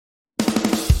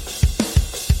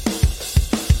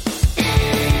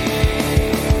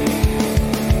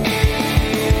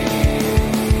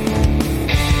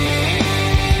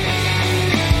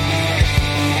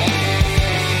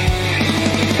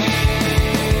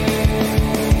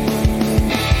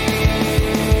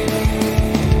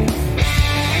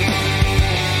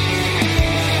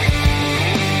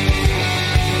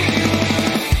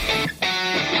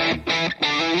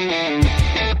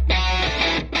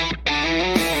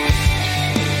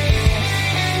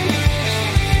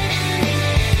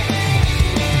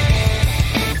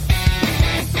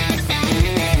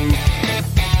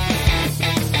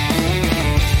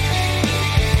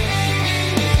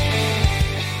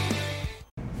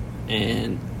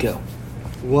and go.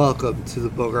 Welcome to the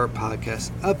Bogart Podcast,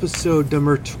 episode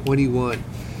number 21.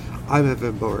 I'm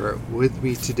Evan Bogart. With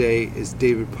me today is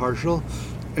David Partial,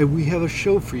 and we have a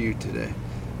show for you today.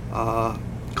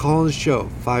 Call in the show,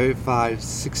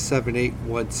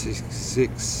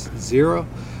 585-678-1660.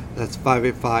 That's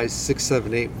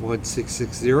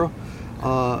 585-678-1660.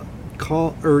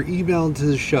 Call or email into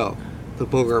the show,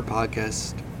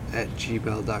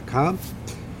 thebogartpodcast@gmail.com.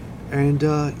 And,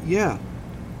 yeah.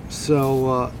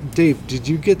 So, Dave, did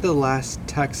you get the last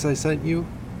text I sent you?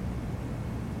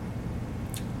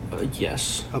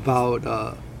 Yes.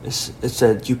 About, It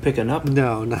said, you picking up?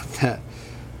 No, not that.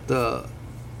 The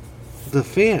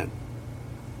fan.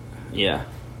 Yeah.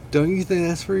 Don't you think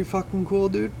that's pretty fucking cool,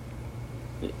 dude?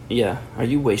 Yeah. Are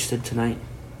you wasted tonight?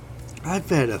 I've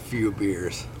had a few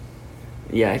beers.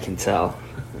 Yeah, I can tell.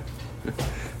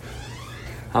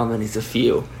 How many's a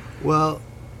few? Well,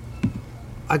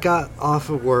 I got off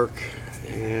of work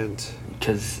and...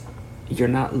 Because you're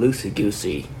not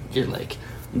loosey-goosey. You're like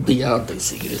beyond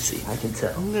loosey-goosey. I can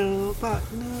tell. No, but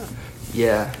no.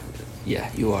 Yeah,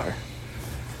 you are.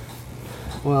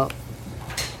 Well,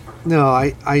 no,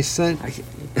 I sent... I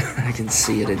can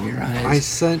see it in your eyes. I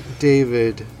sent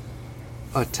David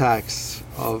a text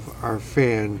of our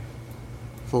fan,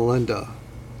 Valinda.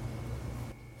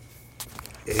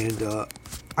 And,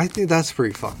 I think that's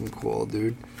pretty fucking cool,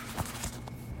 dude.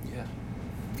 Yeah,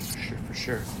 for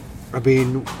sure. I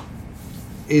mean,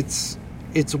 it's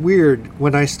weird.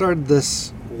 When I started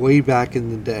this way back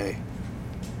in the day.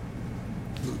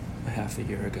 Half a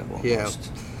year ago, almost. Yeah.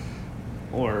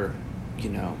 Or,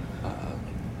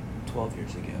 12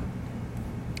 years ago.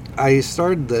 I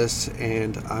started this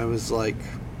and I was like,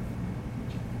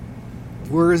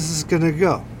 where is this gonna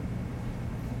go?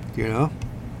 You know?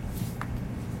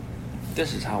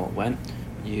 This is how it went.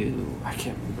 I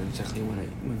can't remember exactly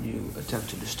when you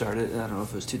attempted to start it. I don't know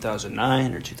if it was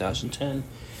 2009 or 2010.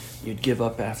 You'd give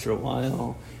up after a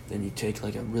while, then you'd take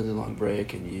like a really long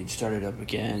break, and you'd start it up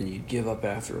again, and you'd give up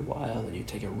after a while, then you'd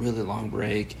take a really long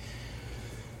break.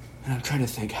 And I'm trying to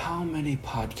think, how many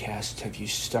podcasts have you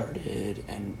started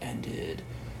and ended?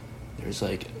 There's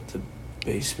like the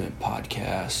Basement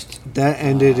Podcast. That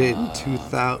ended in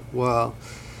 2000. Well,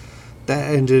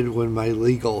 that ended when my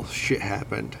legal shit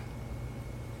happened.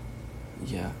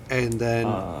 Yeah. And then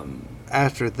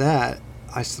after that,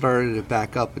 I started it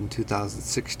back up in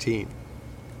 2016.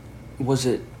 Was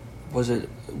there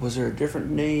a different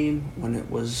name when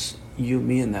it was you,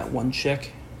 me, and that one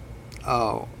chick?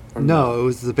 Oh, Or no, it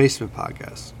was the Basement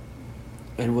Podcast.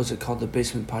 And was it called the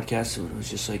Basement Podcast? And it was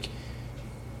just like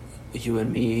you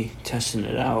and me testing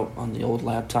it out on the old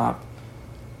laptop.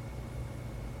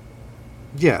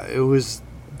 Yeah,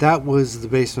 that was the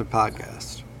Basement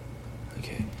Podcast.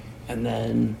 Okay. And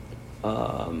then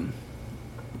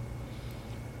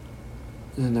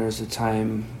there was a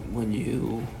time when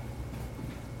you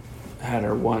had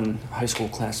our one high school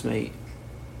classmate,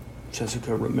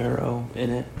 Jessica Romero, in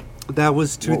it. That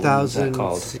was What was that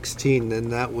called? 2016,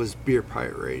 and that was Beer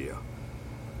Pirate Radio.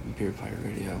 Beer Pirate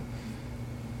Radio.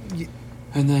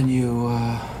 And then you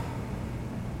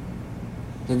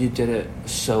did it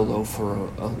solo for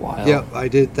a while. Yep, I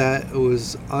did that. It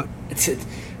was...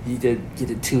 You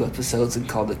did 2 episodes and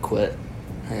called it quit.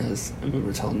 I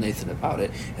remember telling Nathan about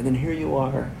it. And then here you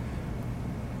are,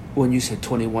 when you said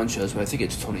 21 shows, but I think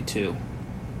it's 22.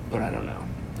 But I don't know.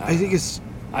 I think it's...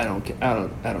 I don't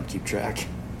keep track.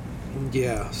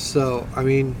 Yeah, so, I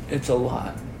mean... It's a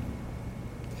lot.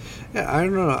 Yeah, I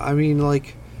don't know. I mean,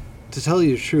 like, to tell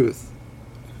you the truth,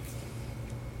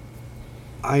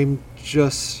 I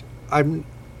just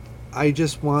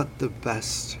want the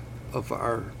best of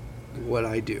what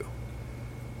I do.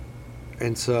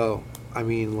 And so, I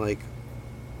mean, like,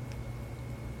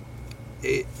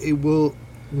 it will,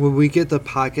 when we get the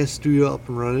podcast studio up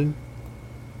and running,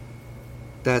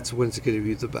 that's when it's going to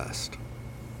be the best.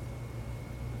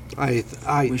 We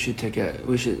should take a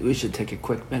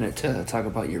quick minute to talk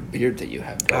about your beard that you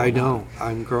have going I know. on.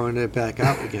 I'm growing it back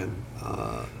out again.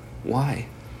 Why?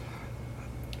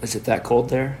 Is it that cold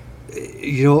there?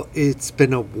 It's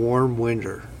been a warm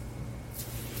winter.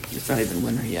 It's not even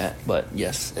winter yet, but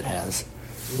yes, it has.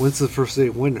 When's the first day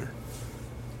of winter?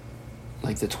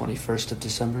 Like the 21st of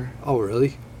December? Oh,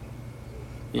 really?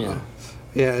 Yeah.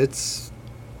 Yeah, it's...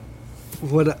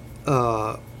 What...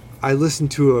 I listened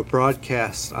to a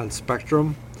broadcast on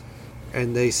Spectrum,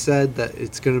 and they said that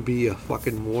it's going to be a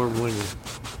fucking warm winter.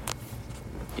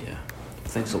 Yeah.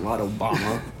 Thanks a lot,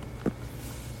 Obama.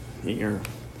 Your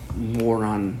war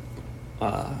on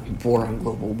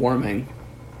global warming.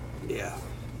 Yeah.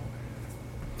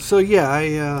 So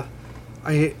yeah,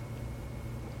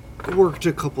 I worked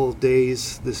a couple of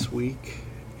days this week,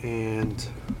 and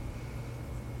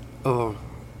how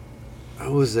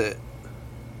was it?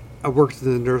 I worked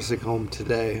in the nursing home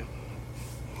today.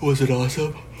 Was it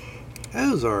awesome?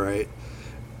 It was all right.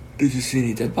 Did you see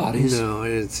any dead bodies? No, I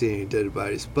didn't see any dead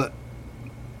bodies, but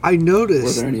I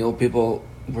noticed. Were there any old people?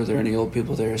 Were there any old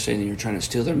people there saying that you're trying to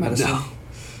steal their medicine?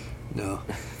 No.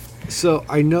 So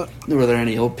I know. Were there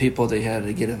any old people that had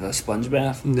to get a sponge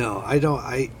bath? No, I don't.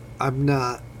 I'm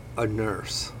not a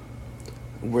nurse.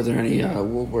 Were there any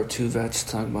World War II vets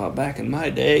talking about back in my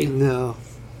day? No.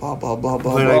 Blah blah blah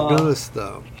blah. But blah. I noticed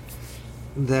though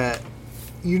that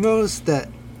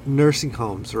nursing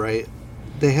homes, right?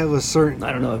 They have a certain.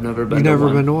 I don't know. I've never been. You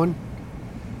never been to one?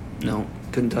 No,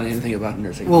 couldn't tell you anything about a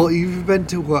nursing Well, home. you've been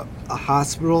to a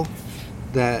hospital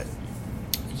that.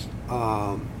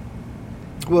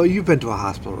 Well, you've been to a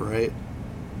hospital, right?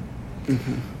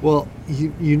 Mm-hmm. Well,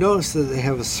 you notice that they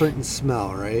have a certain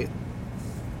smell, right?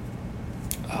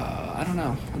 I don't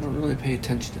know. I don't really pay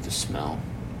attention to the smell.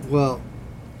 Well,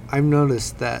 I've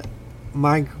noticed that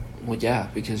Well, yeah,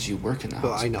 because you work in the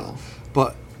Well, hospital. I know,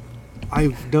 but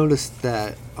I've noticed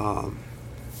that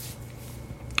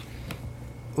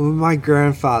when my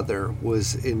grandfather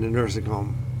was in the nursing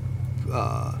home,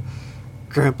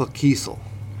 Grandpa Kiesel,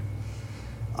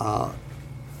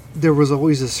 there was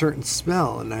always a certain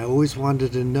smell, and I always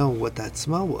wanted to know what that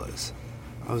smell was.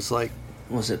 I was like,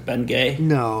 Was it Ben Gay?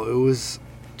 no, it was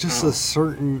just a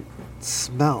certain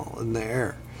smell in the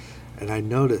air. And I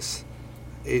noticed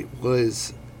it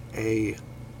was a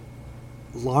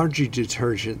laundry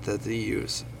detergent that they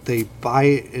use. They buy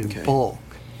it in bulk,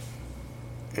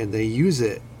 and they use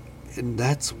it, and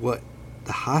that's what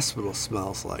the hospital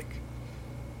smells like.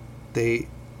 They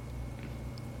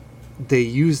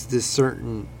use this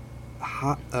certain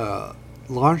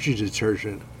laundry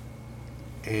detergent,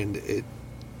 and it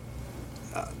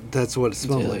that's what it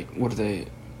smells like. What do they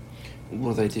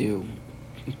do?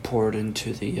 Pour it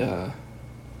into the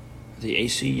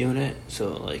AC unit,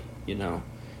 so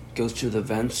goes through the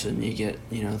vents, and you get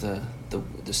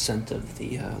the scent of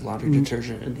the laundry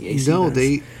detergent and the AC. No,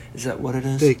 vents. Is that what it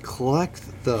is? They collect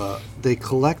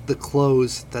the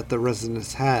clothes that the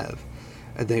residents have,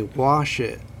 and they wash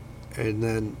it, and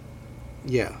then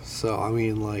So I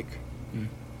mean,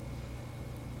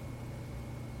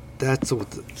 that's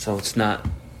what. So it's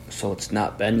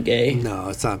not Ben Gay. No,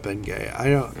 it's not Ben Gay. I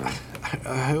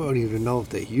don't even know if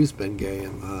they use Ben Gay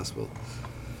in the hospital.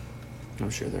 I'm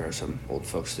sure there are some old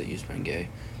folks that use Ben Gay.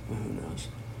 But who knows?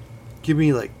 Give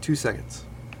me 2 seconds.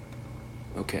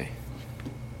 Okay.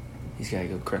 He's got to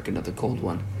go crack another cold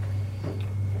one.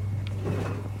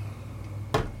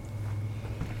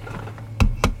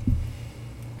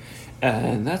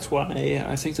 And that's why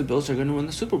I think the Bills are going to win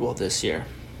the Super Bowl this year.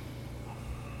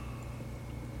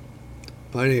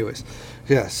 But anyways,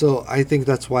 so I think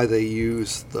that's why they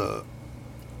use the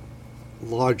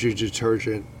laundry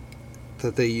detergent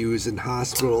that they use in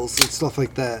hospitals and stuff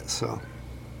like that, so.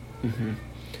 Mm-hmm.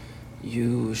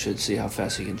 You should see how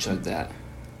fast you can chug that.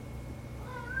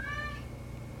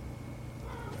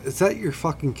 Is that your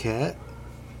fucking cat?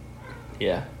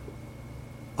 Yeah.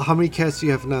 How many cats do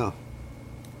you have now?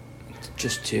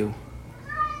 Just 2.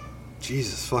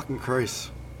 Jesus fucking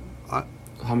Christ.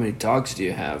 How many dogs do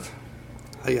you have?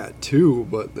 I got 2,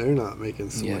 but they're not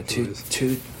making so much noise.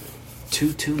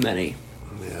 Too many.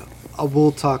 Yeah.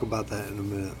 We'll talk about that in a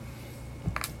minute.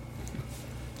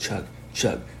 Chug,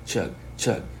 chug, chug,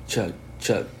 chug, chug,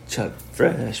 chug, chug.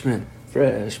 Freshman.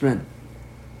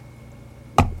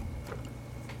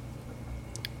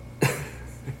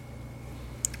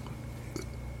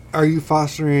 Are you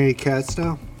fostering any cats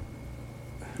now?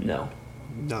 No.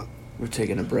 No. We're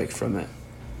taking a break from it.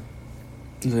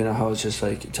 You know how it's just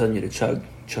telling you to chug,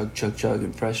 chug, chug, chug,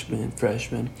 and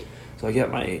freshman. So I got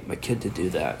my kid to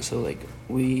do that. So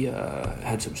we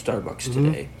had some Starbucks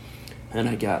today, and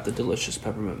I got the delicious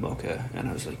peppermint mocha, and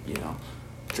I was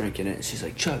drinking it. And she's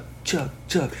like, chug, chug,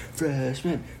 chug,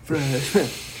 freshman.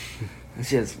 And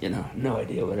she has no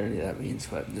idea what any of that means,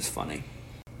 but it's funny.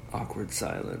 Awkward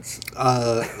silence.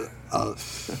 I'll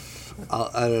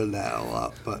edit that a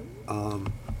lot, but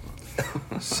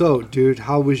so dude,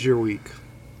 how was your week?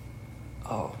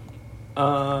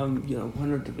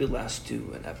 When did we last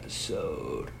do an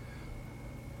episode?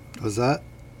 Was that?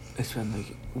 It's been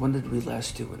when did we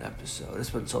last do an episode? It's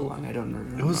been so long, I don't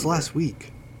remember. It was last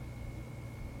week.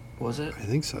 Was it? I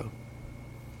think so.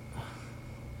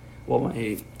 Well,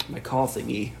 my call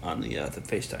thingy on the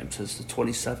FaceTime says the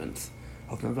 27th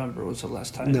of November was the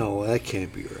last time. No, that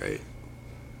can't be right.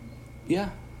 Yeah,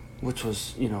 which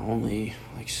was only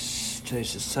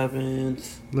today's the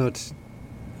 7th. No,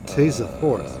 today's the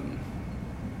 4th.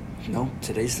 No,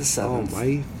 today's the Oh, 7th.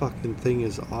 my fucking thing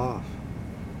is off.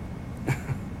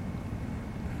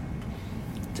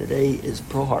 Today is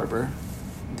Pearl Harbor,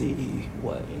 the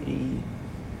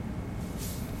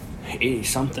 80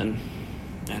 something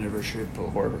anniversary of Pearl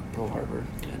Harbor,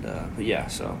 and but yeah,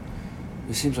 so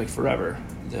it seems like forever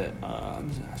that I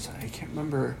can't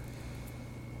remember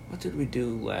what did we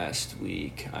do last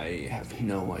week. I have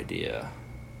no idea.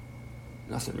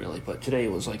 Nothing really, but today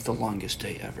was like the longest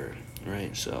day ever,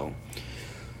 right? So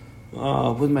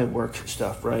with my work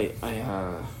stuff, right?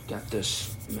 I got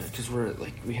this because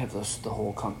we have the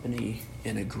whole company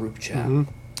in a group chat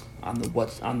on the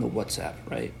WhatsApp,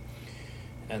 right?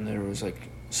 And there was like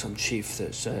some chief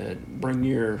that said, "Bring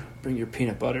your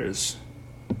peanut butters,"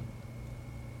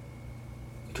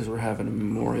 because we're having a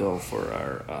memorial for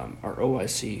our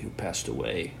OIC who passed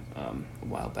away a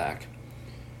while back.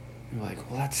 And we're like,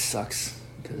 well, that sucks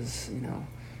because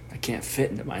I can't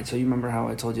fit into mine. So you remember how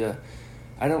I told you?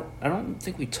 I don't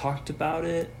think we talked about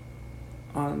it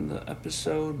on the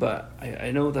episode, but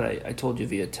I know that I told you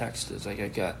via text. It's like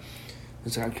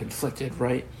I'm conflicted,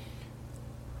 right?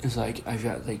 It's like I've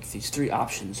got like these 3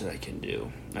 options that I can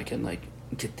do. I can like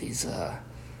get these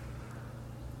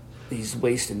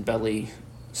waist and belly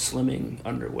slimming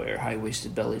underwear,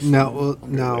 high-waisted belly slimming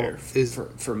underwear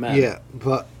for men. Yeah,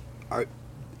 but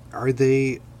are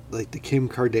they like the Kim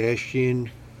Kardashian?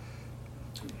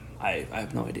 I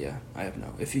have no idea.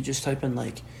 If you just type in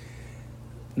like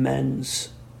men's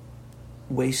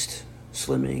waist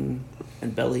slimming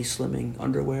and belly slimming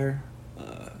underwear,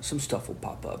 some stuff will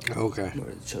pop up. Okay. Where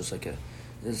it shows like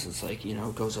this is like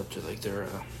it goes up to like their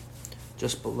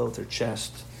just below their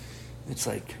chest. It's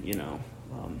like I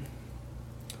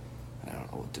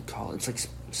don't know what to call it. It's like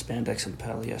spandex and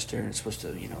polyester, and it's supposed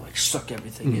to like suck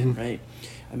everything in, right?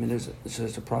 I mean, there's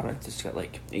a product that's got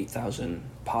like 8,000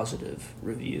 positive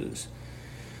reviews.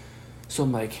 So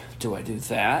I'm like, do I do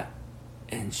that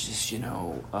and just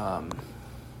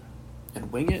and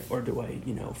wing it, or do I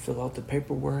fill out the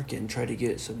paperwork and try to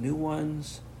get some new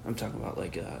ones? I'm talking about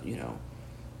like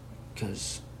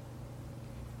because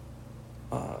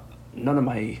none of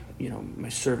my my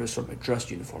service or my dress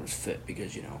uniforms fit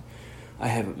because I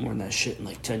haven't worn that shit in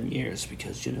like 10 years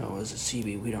because as a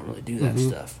CB we don't really do that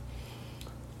stuff.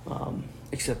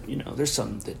 Except there's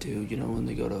some that do when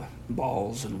they go to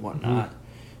balls and whatnot.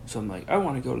 So I'm like, I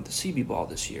want to go to the CB ball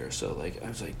this year. So like I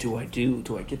was like, do I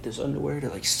get this underwear to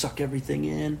like suck everything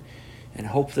in and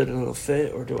hope that it'll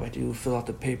fit, or do I fill out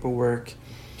the paperwork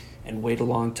and wait a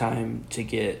long time to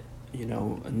get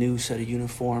a new set of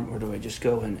uniform, or do I just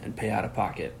go and pay out of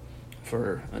pocket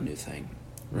for a new thing,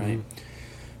 right?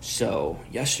 So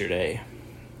yesterday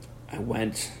I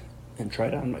went and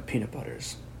tried on my peanut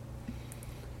butters.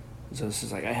 So this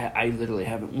is like I literally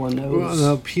haven't worn those. Well,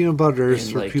 no, peanut butters,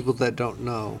 for like, people that don't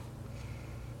know,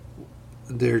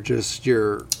 they're just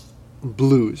your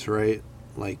blues, right?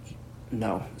 Like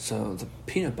no. So the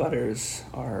peanut butters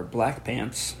are black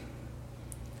pants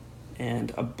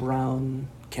and a brown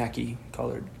khaki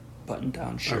colored button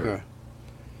down shirt. Okay.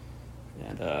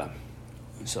 And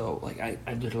so like I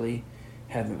literally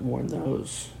haven't worn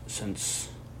those since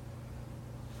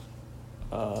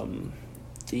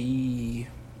the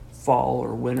fall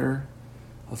or winter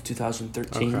of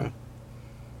 2013. Okay.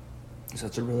 So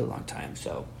it's a really long time.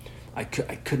 So I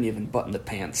couldn't even button the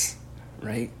pants,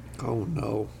 right? Oh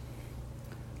no.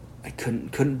 I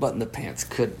couldn't button the pants.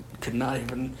 Could not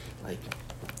even like.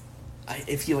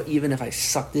 Even if I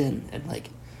sucked in and like,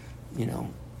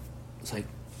 it's like,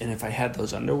 and if I had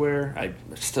those underwear, I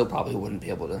still probably wouldn't be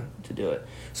able to do it.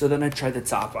 So then I tried the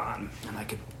top on, and I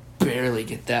could barely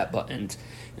get that buttoned,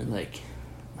 and like,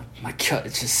 my gut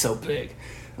is just so big.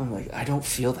 I'm like, I don't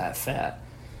feel that fat.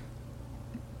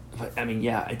 But I mean,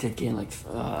 yeah, I did gain like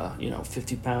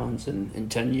 50 pounds in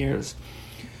 10 years.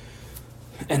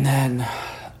 And then,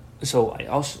 so I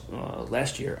also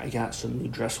last year I got some new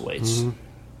dress weights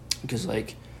because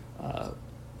like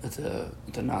at the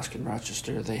NOSC in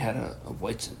Rochester, they had a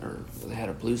whites or they had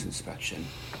a blues inspection.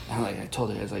 And I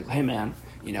told her, I was like, hey man,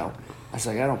 I was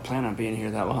like, I don't plan on being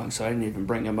here that long, so I didn't even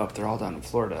bring them up. They're all down in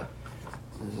Florida.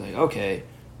 I was like, okay.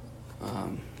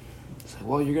 It's like,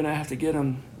 well, you're gonna have to get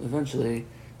them eventually.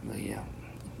 I'm like, yeah,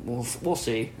 we'll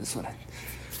see.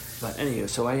 But anyway,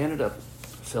 so I ended up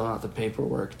filling out the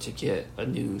paperwork to get a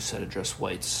new set of dress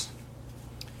whites.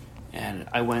 And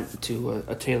I went to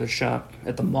a tailor shop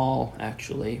at the mall,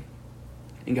 actually,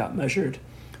 and got measured,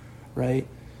 right?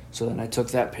 So then I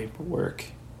took that paperwork,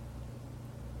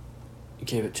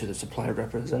 gave it to the supplier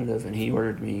representative, and he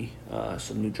ordered me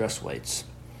some new dress whites.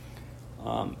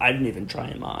 I didn't even try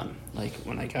them on. Like,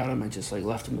 when I got them, I just, like,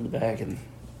 left them in the bag and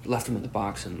left them in the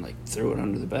box and like threw it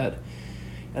under the bed.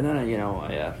 And then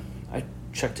I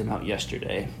checked them out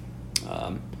yesterday.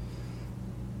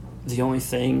 The only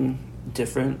thing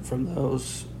different from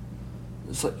those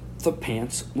is like the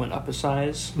pants went up a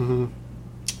size,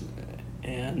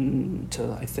 and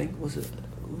to I think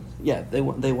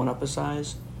they went up a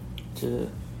size to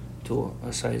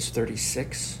a size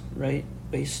 36, right,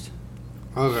 waist.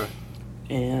 Okay.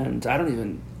 And I don't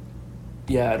even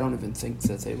think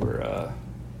that they were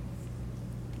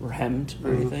hemmed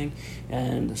or anything.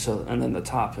 And then the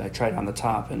top, I tried on the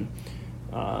top, and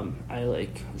I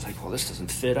was like, well, this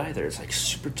doesn't fit either. It's like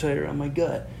super tight around my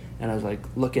gut. And I was like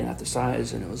looking at the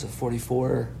size, and it was a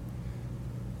 44.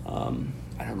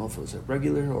 I don't know if it was a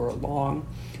regular or a long.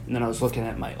 And then I was looking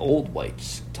at my old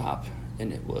white's top,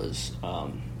 and it was a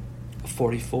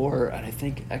 44, and I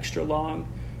think extra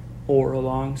long or a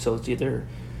long. So it's either.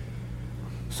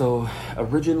 So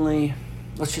originally,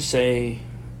 let's just say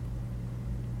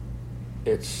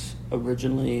it's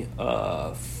originally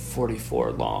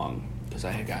 44 long, because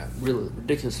I had got really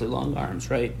ridiculously long arms,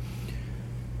 right?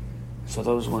 So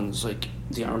those ones, like,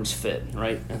 the arms fit,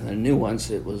 right? And the new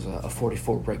ones, it was a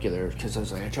 44 regular,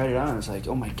 because I tried it on, and it's like,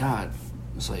 oh my God.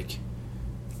 It's like,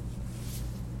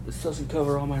 this doesn't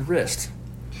cover all my wrist.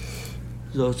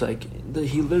 So it's like,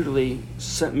 he literally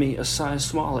sent me a size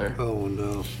smaller. Oh,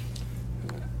 no.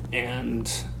 And,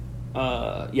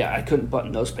 I couldn't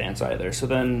button those pants either. So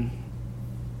then,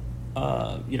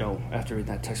 after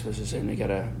reading that text message saying they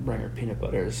gotta bring her peanut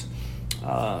butters,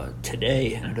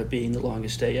 today ended up being the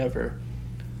longest day ever.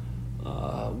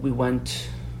 All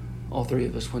three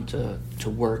of us went to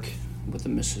work with the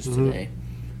missus today.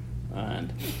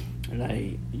 And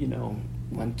I,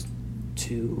 went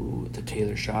to the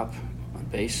tailor shop on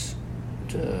base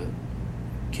to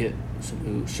get some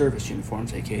new service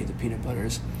uniforms, aka the peanut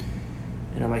butters.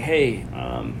 And I'm like, hey,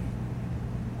 I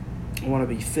want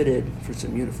to be fitted for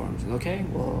some uniforms. And okay,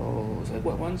 well, I was like,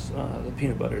 what ones? The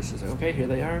peanut butters. She's like, okay, here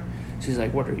they are. She's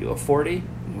like, what are you, a 40?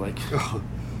 I'm like,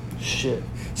 shit.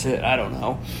 So I don't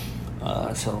know.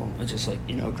 So I just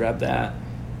grabbed that.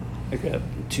 I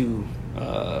grabbed two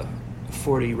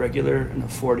 40 regular and a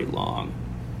 40 long.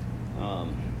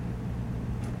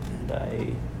 And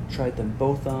I tried them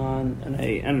both on, and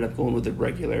I ended up going with the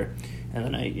regular. And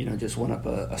then I, just went up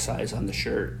a size on the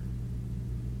shirt,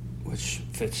 which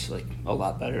fits like a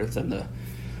lot better than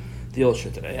the old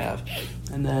shirt that I have.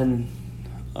 And then,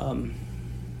 I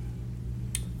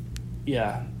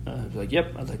was like,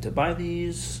 yep, I'd like to buy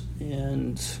these.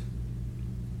 And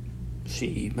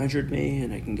she measured me,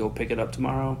 and I can go pick it up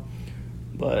tomorrow.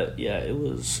 But yeah, it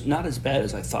was not as bad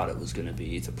as I thought it was going to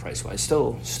be, the price-wise.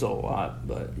 Still a lot,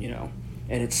 but, and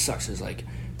it sucks is like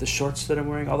the shorts that I'm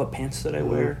wearing, all the pants that I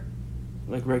wear,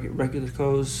 like regular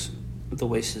clothes, the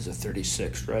waist is a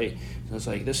 36, right? So it's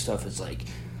like, this stuff is like,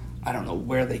 I don't know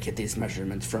where they get these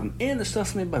measurements from, and the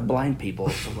stuff's made by blind people,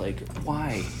 so like,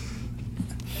 why?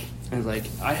 And like,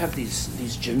 I have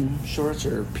these gym shorts,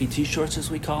 or PT shorts as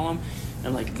we call them,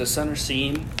 and like the center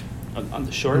seam on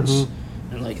the shorts,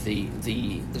 and like the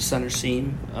center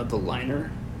seam of the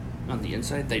liner on the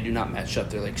inside, they do not match up.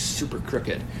 They're like super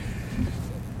crooked.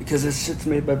 Because this shit's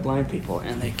made by blind people,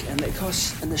 and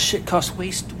the shit costs way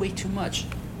too much.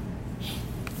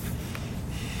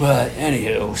 But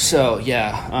anywho, so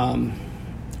yeah, and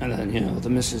then the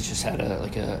missus just had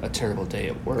a terrible day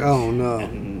at work. Oh no!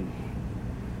 And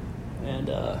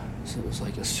so it was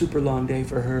like a super long day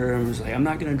for her, and it was like, I'm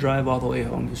not gonna drive all the way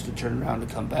home just to turn around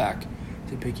and come back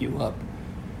to pick you up.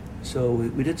 So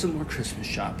we did some more Christmas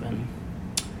shopping,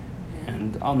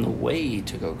 and on the way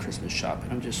to go Christmas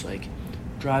shopping, I'm just like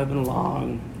driving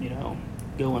along,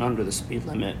 going under the speed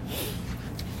limit.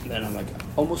 And then I'm like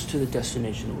almost to the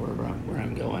destination where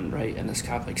I'm going, right? And this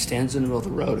cop like stands in the middle of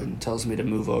the road and tells me to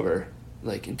move over,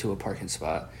 like into a parking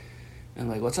spot. And I'm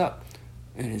like, what's up?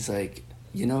 And he's like,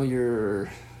 you're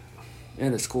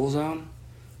in a school zone?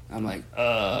 I'm like,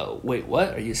 wait,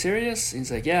 what? Are you serious? And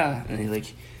he's like, yeah. And he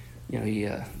he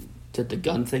did the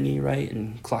gun thingy, right?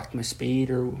 And clocked my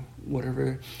speed or whatever.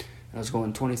 And I was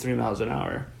going 23 miles an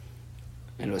hour.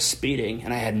 And was speeding,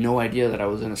 and I had no idea that I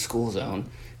was in a school zone.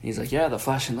 And he's like, yeah, the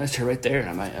flashing lights are right there.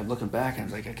 And I'm looking back, and I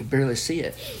was like, I could barely see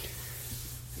it.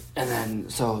 And then,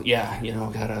 so, yeah,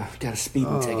 got a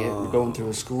speeding ticket. We're going through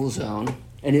a school zone.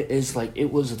 And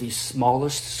it was the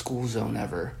smallest school zone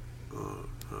ever.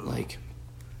 Like,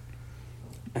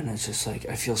 and it's just like,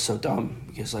 I feel so dumb.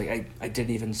 Because, like, I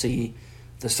didn't even see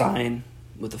the sign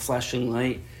with the flashing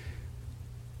light.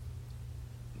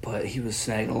 But he was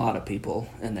snagging a lot of people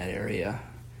in that area.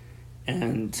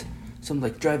 And So I'm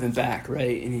like driving back,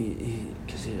 right? And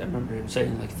because I remember him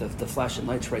saying like the flashing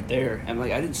light's right there. And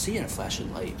like I didn't see a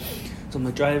flashing light. So I'm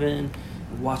like driving,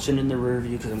 watching in the rear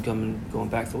view because I'm going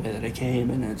back the way that I came,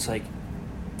 and it's like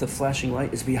the flashing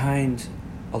light is behind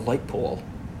a light pole.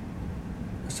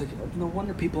 It's like, no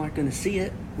wonder people aren't going to see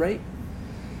it, right?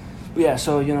 But yeah,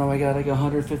 so I got like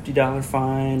 $150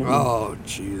 fine. Oh,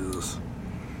 Jesus.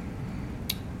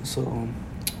 So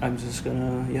I'm just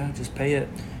gonna just pay it.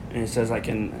 And it says I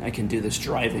can do this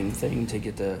driving thing to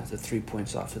get the 3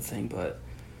 points off the thing, but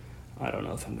I don't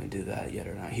know if I'm going to do that yet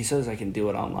or not. He says I can do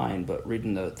it online, but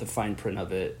reading the fine print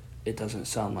of it, it doesn't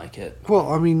sound like it.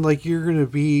 Well, I mean, like, you're going to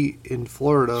be in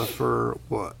Florida for,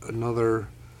 what, another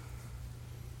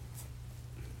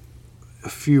a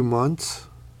few months?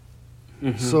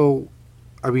 Mm-hmm. So,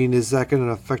 I mean, is that going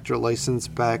to affect your license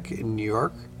back in New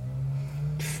York?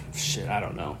 Shit, I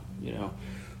don't know,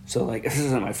 So, like, this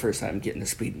isn't my first time getting a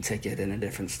speeding ticket in a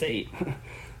different state.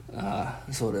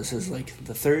 So this is, like,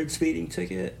 the third speeding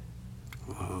ticket.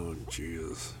 Oh,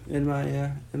 jeez. In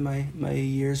my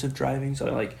years of driving.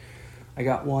 So, like, I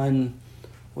got one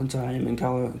time in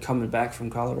coming back from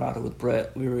Colorado with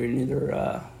Brett. We were in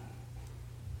either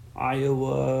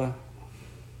Iowa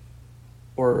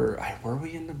or were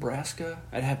we in Nebraska?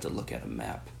 I'd have to look at a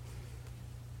map.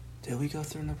 Did we go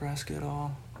through Nebraska at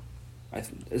all?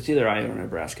 It's either Iowa or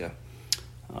Nebraska.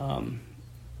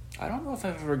 I don't know if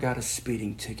I've ever got a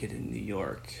speeding ticket in New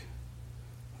York.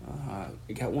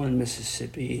 I got one in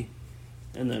Mississippi,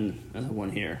 and then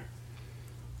one here.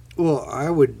 Well, I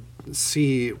would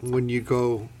see when you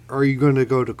go. Are you going to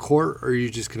go to court, or are you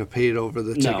just going to pay it over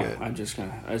the ticket? No, I'm just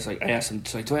gonna. I asked him,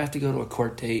 do I have to go to a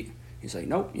court date? He's like,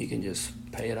 nope, you can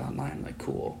just pay it online. I'm like,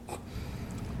 cool.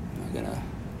 I'm not gonna.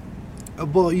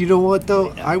 Well, you know what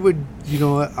though? Yeah. I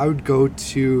would go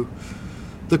to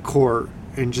the court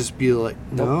and just be like,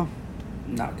 no,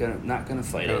 not gonna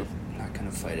fight it. Not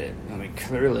gonna fight it. I mean,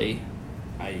 clearly,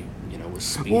 I was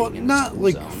speeding. Well, in not the school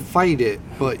like zone. fight it,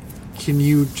 but can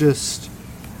you just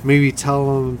maybe tell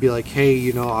them and be like,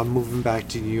 hey, I'm moving back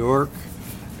to New York,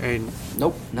 and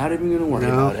Nope, not even gonna worry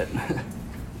No? about it.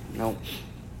 Nope,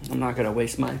 I'm not gonna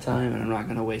waste my time, and I'm not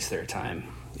gonna waste their time.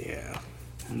 yeah,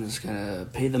 I'm just gonna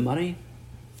pay the money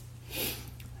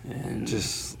and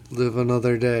just live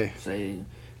another day.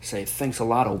 say thanks a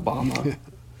lot, Obama.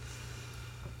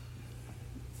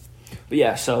 But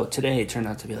yeah, so today turned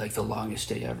out to be like the longest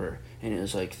day ever, and it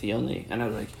was like and I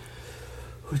was like,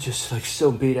 we just like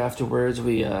so beat afterwards.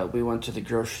 We went to the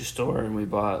grocery store and we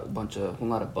bought we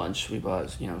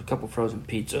bought a couple frozen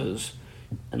pizzas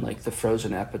and like the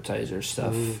frozen appetizer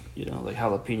stuff, like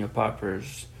jalapeno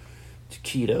poppers,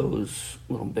 taquitos,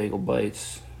 little bagel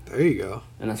bites. There you go.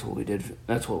 And that's what we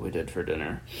did for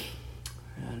dinner.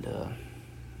 And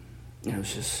it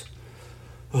was just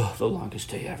the longest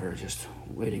day ever, just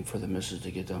waiting for the missus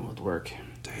to get done with work.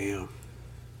 Damn.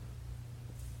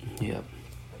 Yep.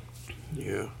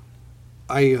 Yeah.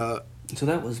 So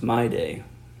that was my day.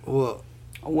 Well,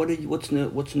 What's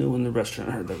new in the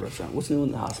restaurant? Or the restaurant? What's new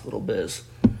in the hospital biz?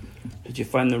 Did you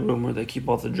find the room where they keep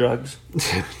all the drugs?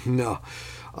 no.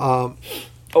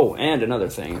 Oh, and another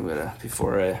thing,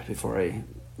 before I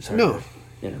sorry to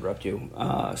interrupt you.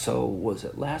 So was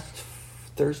it last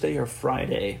Thursday or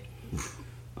Friday?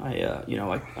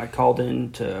 I called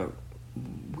in to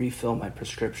refill my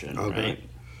prescription, Okay. right?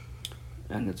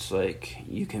 And it's like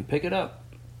you can pick it up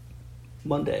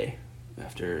Monday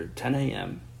after 10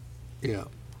 a.m. Yeah.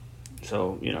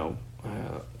 So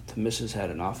the missus had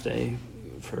an off day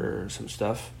for some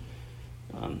stuff.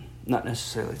 Not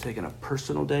necessarily taking a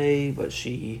personal day, but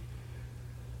she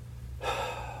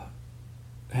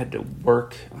had to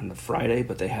work on the Friday,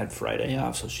 but they had Friday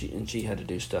off, so she had to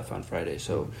do stuff on Friday,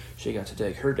 so she got to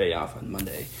take her day off on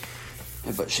Monday.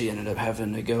 But she ended up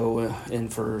having to go in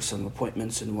for some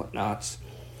appointments and whatnots.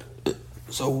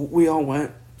 So we all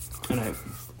went, and I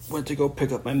went to go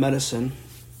pick up my medicine.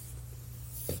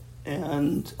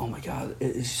 And, oh my God,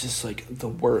 it's just like the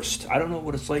worst. I don't know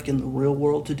what it's like in the real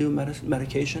world to do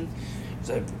medication,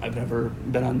 because I've never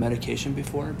been on medication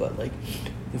before, but like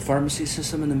the pharmacy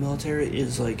system in the military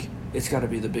is like, it's got to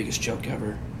be the biggest joke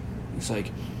ever. It's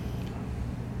like,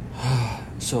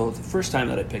 so the first time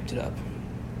that I picked it up,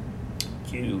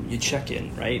 you check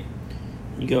in, right?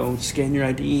 You go scan your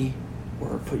ID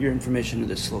or put your information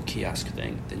into this little kiosk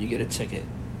thing. Then you get a ticket,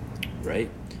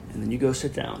 right? And then you go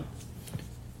sit down.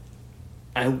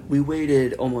 We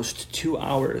waited almost 2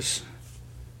 hours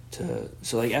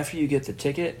so like after you get the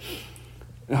ticket,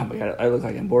 oh my God, I look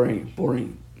like I'm boring.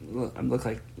 I look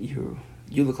like you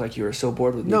look like you were so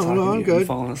bored with me talking. No, I'm good. You're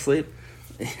falling asleep.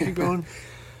 Keep going.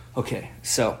 Okay,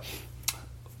 so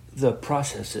the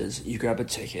process is you grab a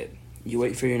ticket, You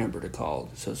wait for your number to call.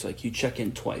 So it's like you check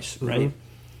in twice, right?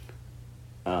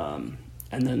 And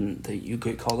then you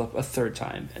get called up a third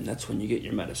time, and that's when you get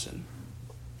your medicine.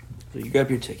 So you grab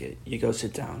your ticket, you go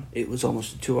sit down. It was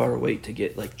almost a 2-hour wait to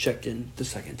get like checked in the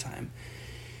second time.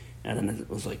 And then it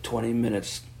was like 20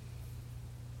 minutes.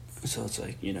 So it's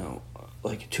like,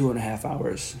 like 2.5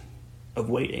 hours of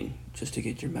waiting just to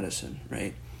get your medicine,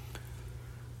 right?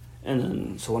 And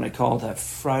then, so when I called that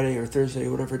Friday or Thursday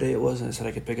or whatever day it was, and I said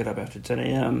I could pick it up after 10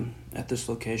 a.m. at this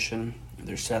location,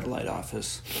 their satellite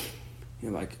office,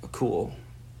 like, cool,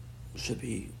 should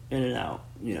be in and out,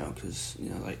 because,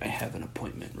 like, I have an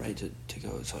appointment, right, to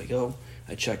go. So I go,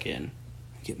 I check in,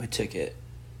 I get my ticket.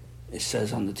 It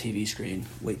says on the TV screen,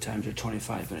 wait times are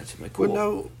 25 minutes. I'm like, cool,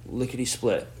 well, lickety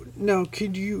split. Now,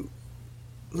 could you,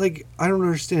 like, I don't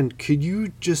understand. Could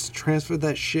you just transfer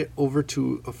that shit over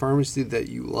to a pharmacy that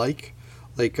you like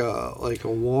a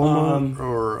Walmart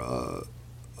or a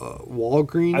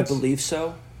Walgreens? I believe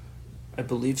so,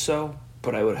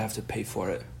 but I would have to pay for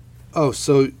it. Oh,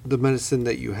 so the medicine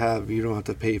that you have, you don't have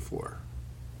to pay for.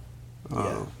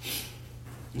 Yeah.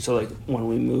 So, like, when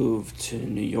we move to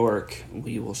New York,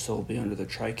 we will still be under the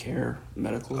TRICARE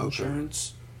medical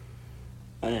insurance.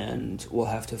 And we'll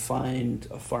have to find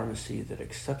a pharmacy that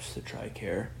accepts the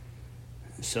TRICARE.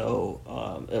 So,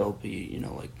 it'll be,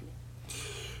 like,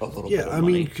 a little bit of money. Yeah, I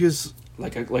mean, because...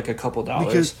 Like a couple dollars.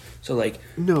 Because, so, like...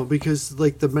 No, because,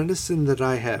 like, the medicine that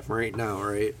I have right now,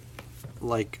 right?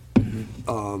 Like,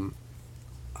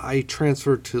 I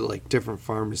transferred to, like, different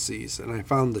pharmacies, and I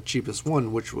found the cheapest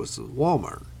one, which was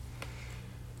Walmart.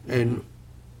 And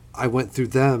I went through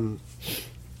them.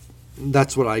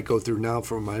 That's what I go through now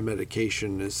for my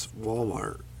medication is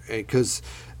Walmart. Because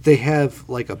they have,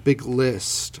 like, a big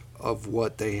list of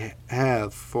what they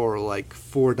have for, like,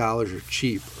 $4 or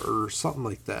cheap or something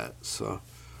like that. So,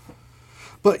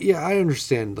 but, yeah, I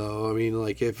understand, though. I mean,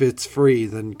 like, if it's free,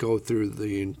 then go through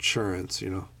the insurance,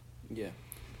 Yeah.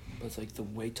 But it's like the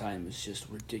wait time is just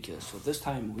ridiculous. So this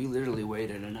time we literally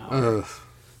waited an hour.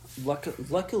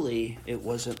 Luckily, it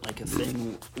wasn't like a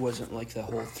thing. Wasn't like the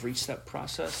whole 3-step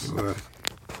process.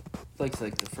 Like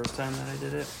the first time that I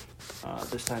did it.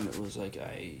 This time it was like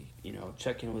I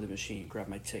check in with the machine, grab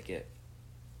my ticket.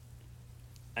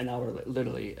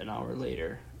 Literally an hour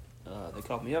later, they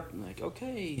called me up and like,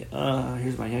 okay,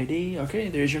 here's my ID. Okay,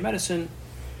 there's your medicine.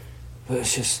 But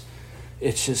it's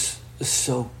just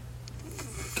so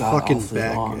fucking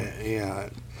back, long. Yeah.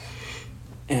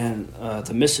 And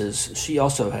the missus, she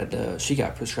also she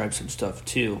got prescribed some stuff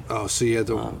too. Oh, so yeah,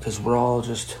 because we're all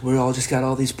just got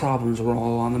all these problems. We're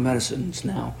all on the medicines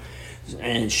now,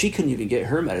 and she couldn't even get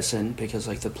her medicine because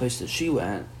like the place that she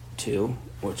went to,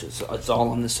 which is it's all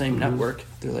on the same network.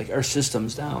 They're like, our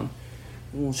system's down.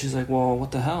 Well, she's like, well,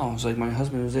 what the hell? I was like, my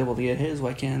husband was able to get his.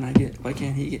 Why can't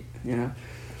he get?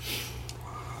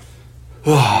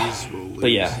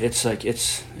 But yeah, it's like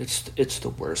it's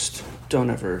the worst. Don't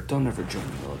ever join the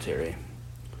military.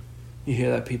 You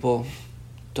hear that, people?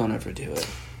 Don't ever do it.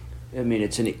 I mean,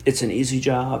 it's an easy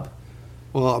job.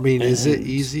 Well, I mean, is it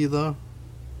easy though?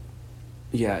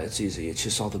 Yeah, it's easy. It's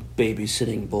just all the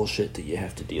babysitting bullshit that you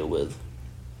have to deal with.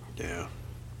 Yeah,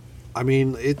 I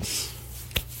mean, it's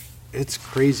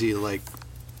crazy. Like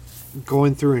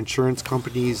going through insurance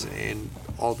companies and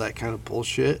all that kind of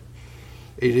bullshit.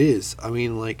 It is. I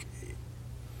mean, like,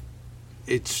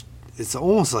 it's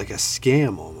almost like a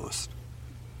scam, almost.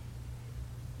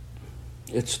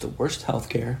 It's the worst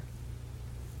healthcare.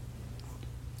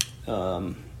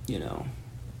 If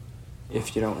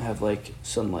you don't have, like,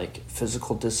 some, like,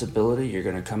 physical disability, you're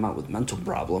going to come out with mental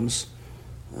problems.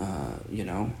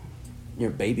 You're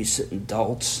babysitting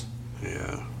adults.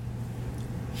 Yeah.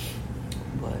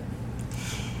 But...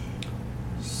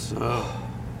 So...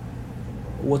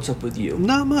 What's up with you?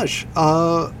 Not much.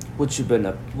 What you been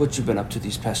up to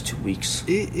these past 2 weeks?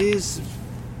 It has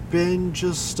been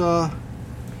just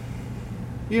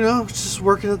just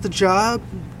working at the job.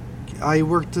 I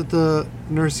worked at the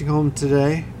nursing home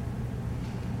today,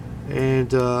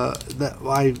 and what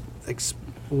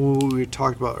we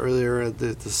talked about earlier,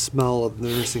 the smell of the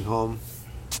nursing home,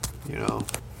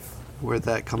 where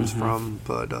that comes from.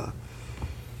 But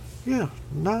yeah,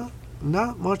 not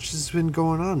much has been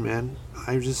going on, man.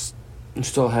 I'm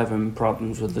still having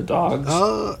problems with the dogs.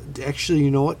 Actually, you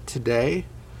know what? Today,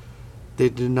 they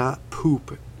did not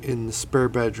poop in the spare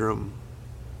bedroom,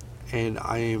 and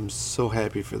I am so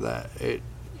happy for that.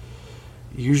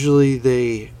 Usually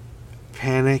they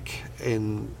panic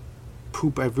and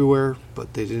poop everywhere,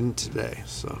 but they didn't today.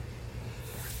 So.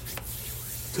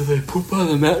 Do they poop on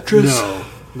the mattress?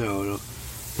 No.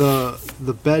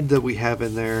 The bed that we have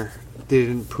in there, they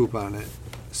didn't poop on it.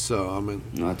 So I mean,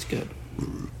 No, that's good.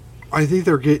 I think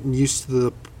they're getting used to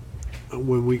the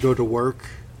when we go to work.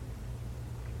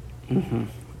 Mm-hmm.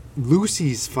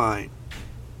 Lucy's fine.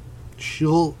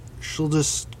 She'll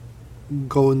just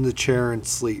go in the chair and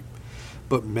sleep.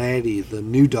 But Maddie, the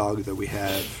new dog that we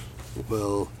have,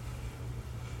 will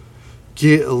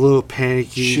get a little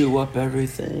panicky. Chew up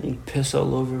everything, piss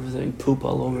all over everything, poop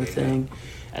all over everything,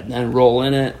 and then roll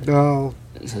in it. No.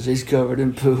 So she's covered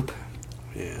in poop.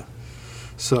 Yeah.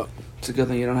 So it's a good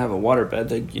thing you don't have a water bed.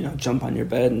 They, jump on your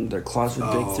bed and their claws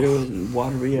would dig through it and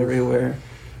watery everywhere.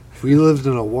 If we lived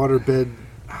in a waterbed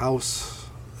house,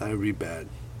 that would be bad.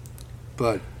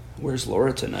 But where's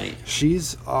Laura tonight?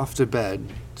 She's off to bed,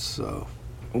 so.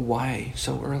 Why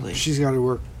so early? She's got to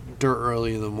work dirt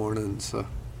early in the morning, so.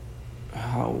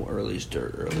 How early is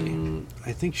dirt early?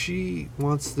 I think she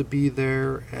wants to be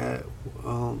there at.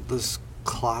 This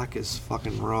clock is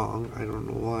fucking wrong. I don't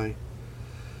know why.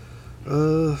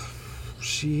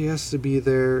 She has to be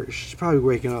there. She's probably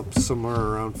waking up somewhere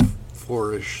around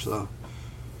 4-ish, so.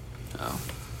 Oh.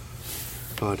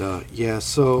 But, yeah,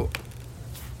 so.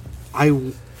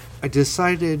 I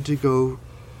decided to go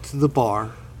to the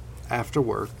bar after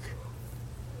work.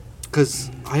 Because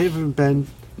I haven't been.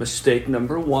 Mistake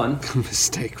number one.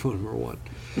 Mistake number one.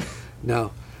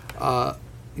 No.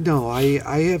 No,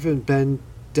 I haven't been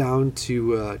down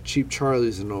to Cheap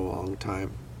Charlie's in a long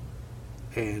time.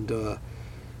 And,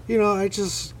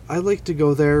 I like to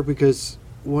go there because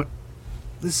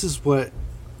this is what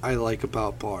I like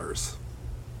about bars.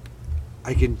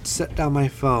 I can set down my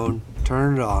phone,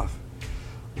 turn it off,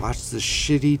 watch the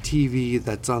shitty TV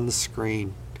that's on the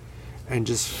screen, and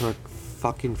just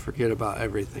fucking forget about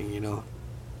everything,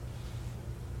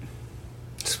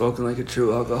 Spoken like a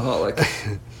true alcoholic.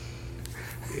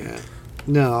 Yeah.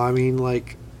 No, I mean,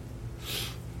 like,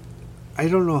 I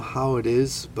don't know how it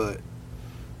is, but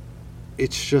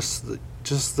it's just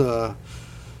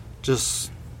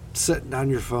sitting on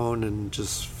your phone and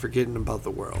just forgetting about the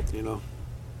world,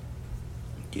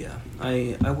 Yeah,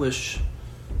 I wish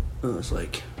it was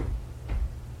like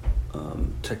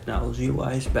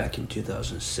technology-wise back in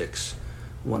 2006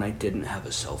 when I didn't have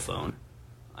a cell phone.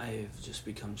 I've just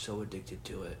become so addicted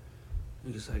to it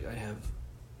because I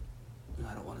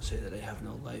don't want to say that I have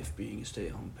no life being a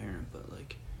stay-at-home parent, but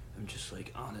like I'm just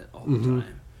like on it all the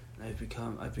time. And I've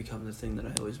become the thing that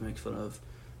I always make fun of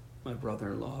my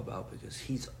brother-in-law about because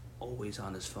he's always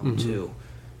on his phone too,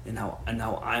 and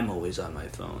now I'm always on my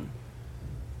phone,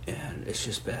 and it's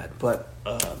just bad. But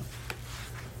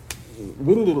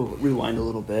rewind a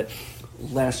little bit.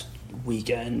 Last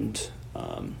weekend,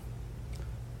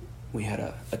 we had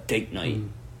a date night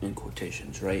in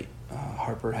quotations, right?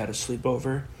 Harper had a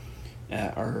sleepover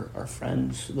at our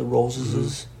friends, the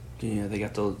Rolleses. They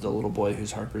got the little boy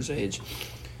who's Harper's age,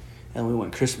 and we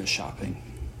went Christmas shopping.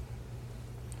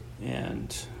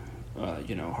 And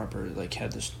Harper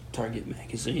had this Target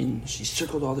magazine. She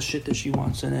circled all the shit that she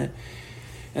wants in it.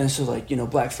 And so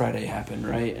Black Friday happened,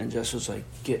 right? And Jess was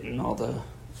doing all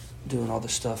the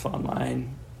stuff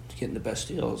online, getting the best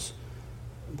deals,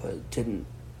 but didn't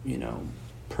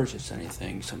purchase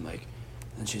anything. So I'm like,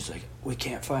 and she's like, we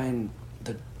can't find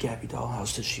the Gabby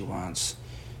dollhouse that she wants.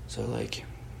 So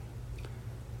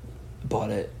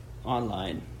bought it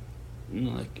online,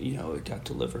 and it got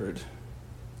delivered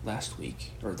last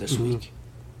week or this week,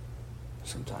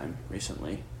 sometime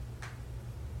recently.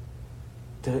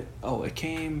 Did it? Oh, it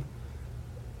came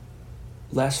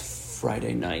last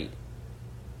Friday night,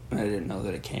 and I didn't know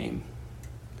that it came.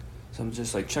 So I'm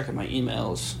just checking my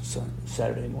emails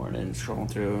Saturday morning, scrolling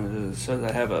through, and it says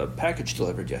I have a package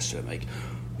delivered yesterday. I'm like,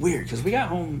 weird, because we got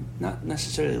home not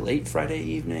necessarily late Friday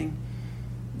evening,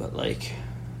 but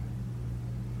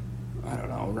I don't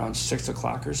know, around 6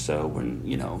 o'clock or so, when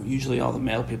usually all the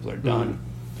mail people are done.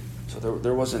 So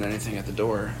there wasn't anything at the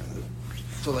door.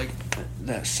 So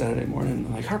that Saturday morning,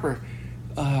 I'm like, Harper,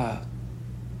 why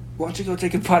don't you go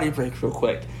take a potty break real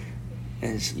quick?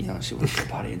 And she went to the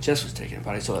potty, and Jess was taking a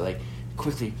potty, so I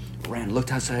quickly ran,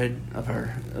 looked outside of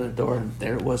her door, and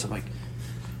there it was. I'm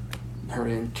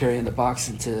hurrying, carrying the box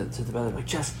into the bed. I'm like,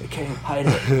 Jess, I can't hide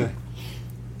it.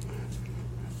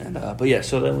 And but yeah,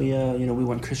 so then we we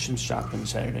went Christmas shopping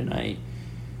Saturday night,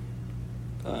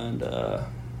 and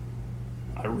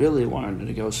I really wanted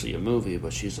to go see a movie,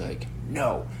 but she's like,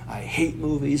 no, I hate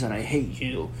movies and I hate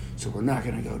you, so we're not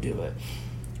gonna go do it.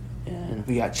 And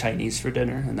we got Chinese for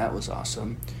dinner, and that was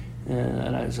awesome.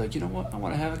 And I was like, you know what? I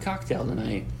want to have a cocktail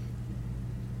tonight.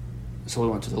 So we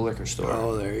went to the liquor store.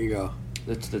 Oh, there you go.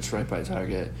 That's right by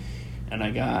Target. And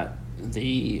I got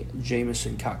the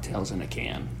Jameson cocktails in a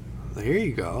can. There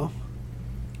you go.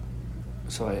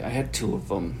 so I had two of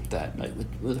them that night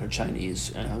with our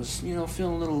Chinese, and I was, feeling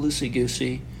a little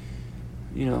loosey-goosey,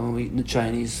 eating the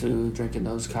Chinese food, drinking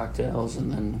those cocktails, and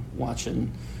then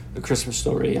watching The Christmas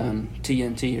Story on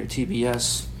TNT or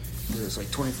TBS. It was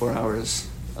like 24 hours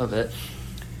of it.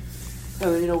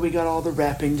 And then, we got all the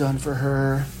wrapping done for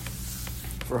her,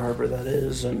 for Harper, that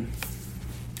is, and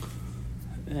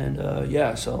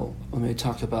so when we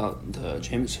talked about the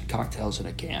Jameson cocktails in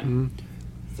a can, Mm-hmm.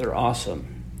 they're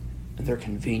awesome, and they're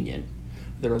convenient.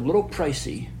 They're a little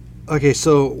pricey. Okay,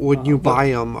 so when you buy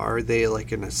them, are they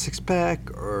like in a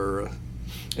 6-pack or?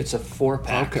 It's a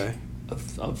 4-pack. Okay.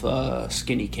 Of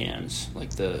skinny cans,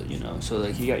 like so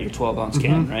like you got your 12-ounce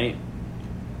can, right?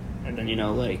 And then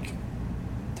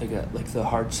they got like the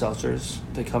hard seltzers.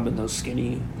 They come in those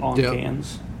skinny long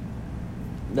cans.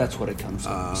 That's what it comes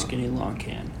in, a skinny long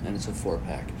can, and it's a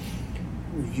 4-pack.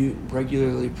 You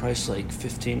regularly priced like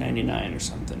 $15.99 or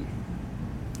something.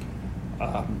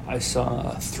 I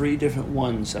saw 3 different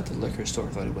ones at the liquor store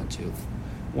that I went to.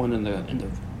 One in the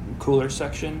cooler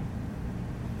section,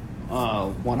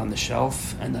 one on the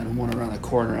shelf, and then one around the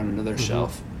corner on another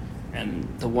shelf. And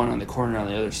the one on the corner on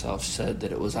the other shelf said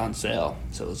that it was on sale,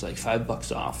 so it was like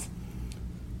 $5 off.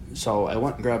 So I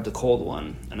went and grabbed the cold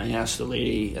one, and I asked the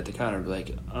lady at the counter,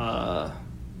 I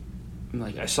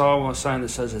saw a sign that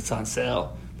says it's on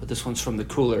sale, but this one's from the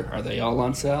cooler. Are they all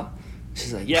on sale?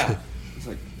 She's like, yeah. I was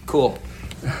like, cool.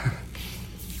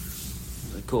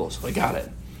 Cool, so I got it.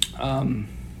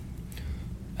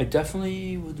 I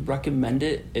definitely would recommend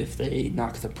it if they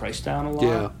knock the price down a lot.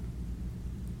 Yeah.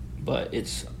 But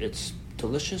it's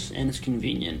delicious and it's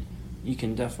convenient. You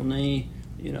can definitely,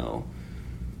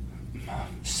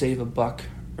 save $1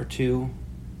 or $2,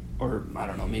 or I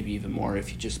don't know, maybe even more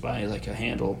if you just buy like a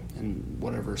handle and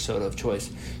whatever soda of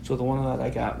choice. So the one that I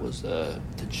got was the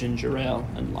ginger ale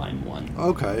and lime one.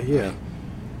 Okay, yeah. Right?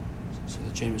 So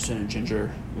the Jameson and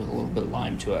ginger with a little bit of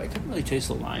lime to it. I couldn't really taste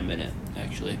the lime in it,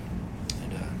 actually.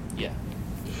 And yeah.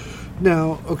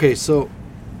 Now, okay, so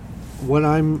what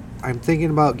I'm thinking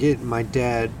about getting my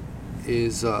dad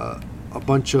is a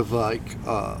bunch of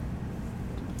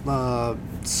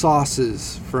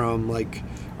sauces from like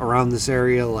around this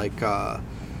area, like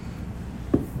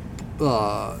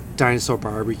Dinosaur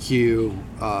Barbecue,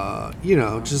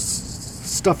 just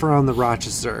stuff around the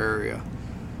Rochester area.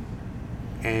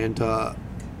 And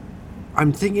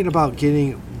I'm thinking about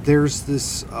getting, there's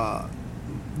this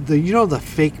the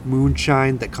fake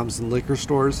moonshine that comes in liquor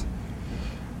stores.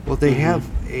 Well, they have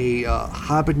a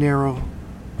habanero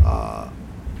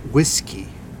whiskey,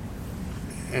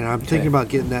 and I'm thinking about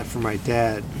getting that for my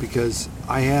dad because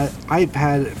I've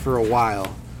had it for a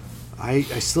while. I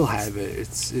still have it.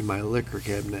 It's in my liquor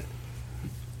cabinet.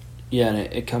 Yeah, and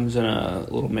it comes in a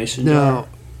little mason jar.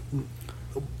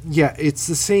 Yeah, it's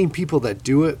the same people that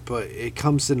do it, but it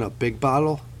comes in a big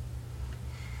bottle.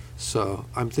 So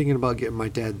I'm thinking about getting my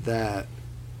dad that,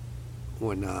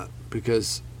 whatnot,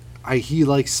 because he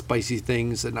likes spicy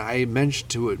things, and I mentioned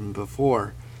to him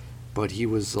before, but he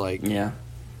was like, yeah,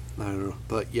 I don't know.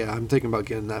 But yeah, I'm thinking about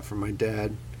getting that for my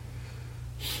dad.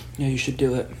 Yeah, you should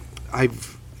do it.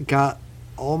 I've got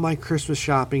all my Christmas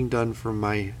shopping done from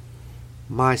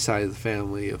my side of the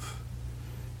family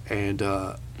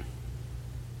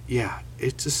yeah,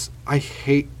 it's just, I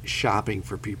hate shopping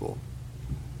for people.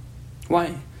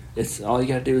 Why? It's all you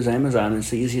gotta do is Amazon. It's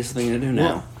the easiest thing to do now.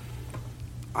 Well,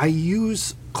 I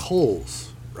use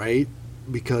Kohl's, right?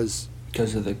 Because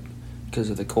of the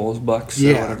Kohl's bucks,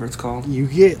 or whatever it's called. You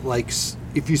get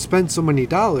if you spend so many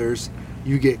dollars,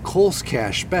 you get Kohl's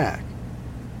cash back.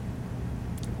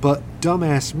 But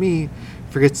dumbass me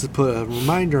forgets to put a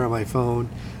reminder on my phone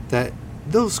that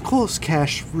those Kohl's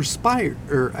cash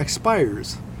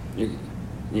expires.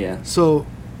 Yeah. So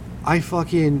I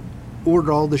fucking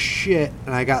ordered all the shit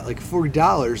and I got like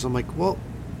 $40. I'm like, well,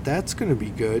 that's gonna be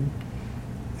good.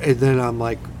 And then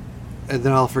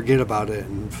I'll forget about it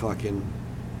and fucking.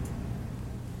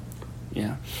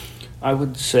 Yeah. I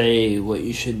would say what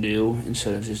you should do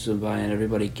instead of just buying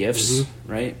everybody gifts,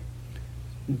 right?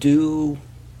 Do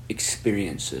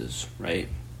experiences, right?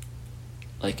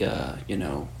 Like a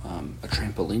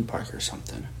trampoline park or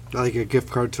something. Like a gift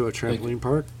card to a trampoline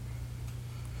park?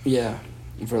 Yeah.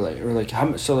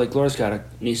 Laura's got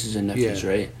nieces and nephews,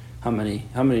 right? How many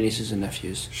nieces and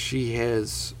nephews? She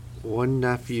has one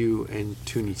nephew and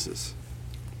 2 nieces.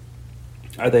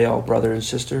 Are they all brother and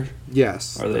sister?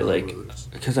 Yes. Are they like?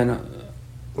 Because I know.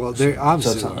 Well, they're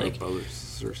obviously not like brothers and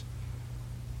sisters.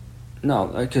 No,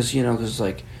 because I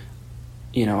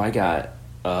got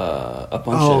a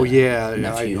bunch of nephews, I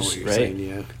know what you're right? saying,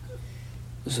 yeah.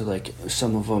 So like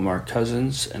some of them are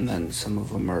cousins, and then some of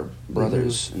them are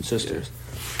brothers and sisters.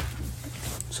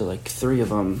 So like 3 of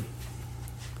them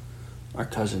are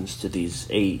cousins to these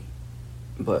 8,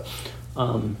 but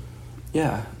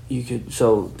yeah, you could.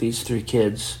 So these 3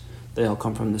 kids, they all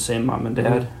come from the same mom and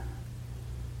dad.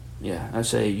 Yeah, I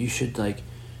say you should, like,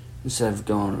 instead of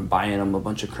going and buying them a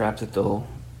bunch of crap that they'll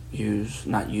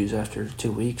not use after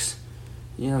 2 weeks,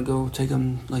 go take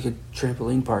them like a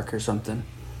trampoline park or something,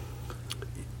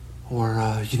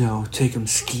 or take them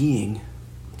skiing.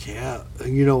 Yeah,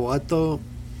 you know what though?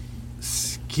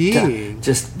 Skiing. Yeah,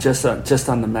 just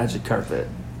on the magic carpet.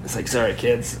 It's like, sorry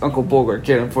kids, Uncle Bogart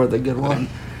can't afford the good one.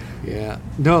 Yeah.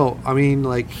 No, I mean,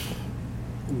 like,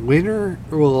 winter.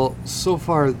 Well, so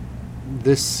far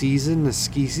this season, the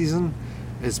ski season,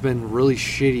 has been really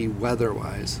shitty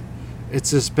weather-wise. It's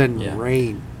just been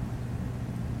rain.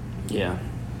 Yeah.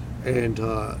 And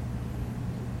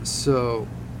so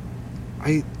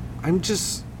I'm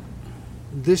just,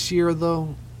 this year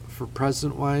though, for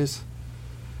present-wise,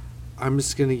 I'm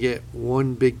just gonna get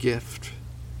one big gift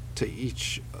to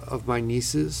each of my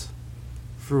nieces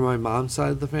for my mom's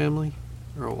side of the family,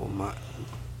 or well, my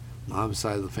mom's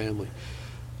side of the family,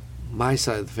 my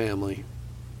side of the family.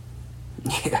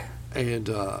 Yeah.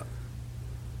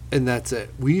 And that's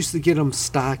it. We used to get them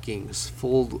stockings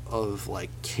full of like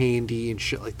candy and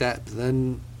shit like that. But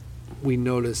then we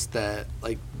noticed that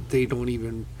like they don't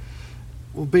even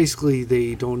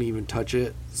touch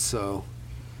it. So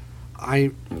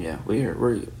we're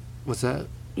what's that?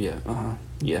 Yeah.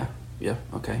 Yeah.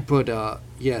 Okay. But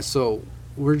so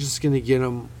we're just gonna get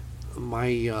them.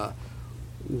 My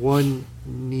one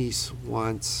niece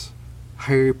wants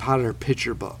Harry Potter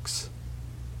picture books.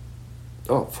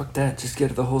 Oh, fuck that. Just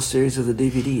get the whole series of the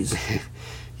DVDs.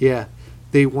 Yeah.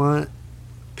 They want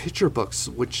picture books,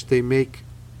 which they make,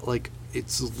 like,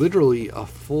 it's literally a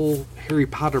full Harry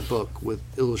Potter book with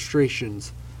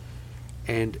illustrations.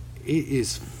 And it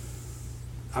is,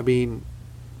 I mean,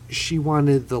 she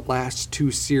wanted the last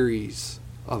 2 series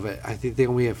of it. I think they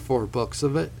only have 4 books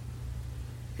of it.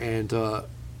 And,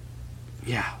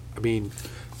 yeah, I mean.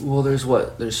 Well,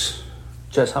 there's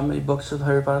just how many books of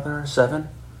Harry Potter there are? 7?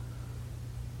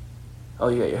 Oh,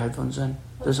 you got your headphones in?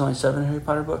 There's only 7 Harry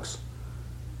Potter books?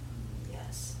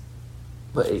 Yes.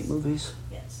 But 8 movies?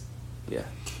 Yes. Yeah.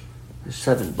 There's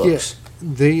 7 books. Yeah,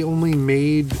 they only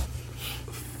made...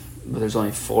 But there's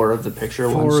only 4 of the picture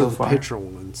ones so 4 of the far? picture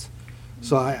ones.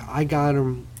 So I got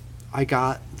them... I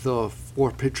got the 4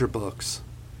 picture books.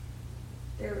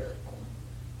 They're really cool.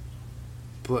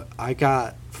 But I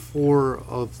got 4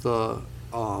 of the...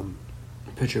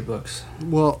 Picture books.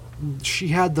 Well, she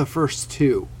had the first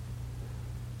 2.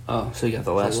 Oh, so you got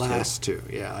the last 2. The last 2,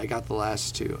 yeah. I got the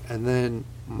last 2. And then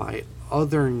my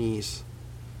other niece,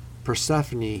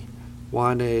 Persephone,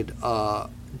 wanted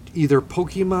either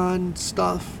Pokemon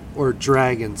stuff or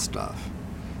Dragon stuff.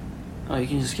 Oh, you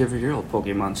can just give her your old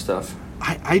Pokemon stuff.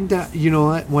 You know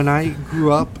what? When I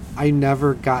grew up, I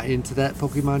never got into that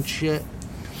Pokemon shit.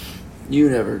 You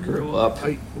never grew up.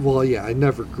 I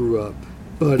never grew up.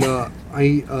 But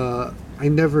I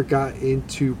never got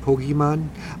into Pokemon.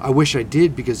 I wish I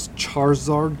did, because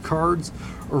Charizard cards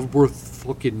are worth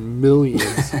fucking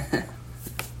millions.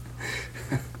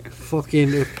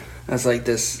 That's like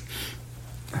this.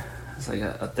 It's like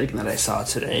a thing that I saw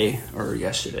today or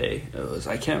yesterday.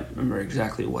 I can't remember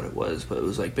exactly what it was, but it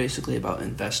was like basically about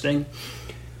investing,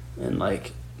 and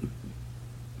like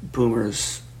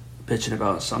boomers bitching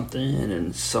about something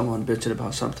and someone bitching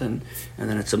about something, and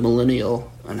then it's a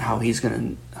millennial and how he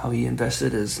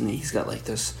invested and he's got like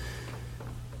this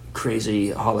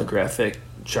crazy holographic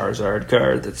Charizard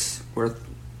card that's worth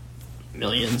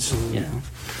millions.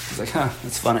 It's like,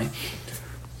 that's funny.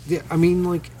 Yeah, I mean,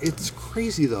 like, it's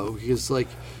crazy though, because like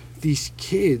these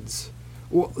kids,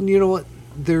 well, you know what,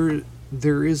 there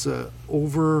is I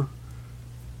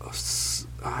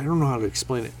don't know how to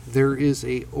explain it. There is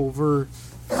a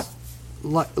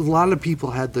lot of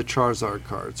people had the Charizard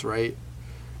cards, right?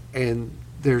 And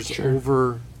there's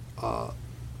over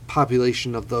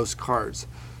population of those cards,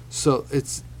 so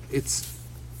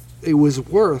it was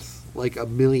worth like $1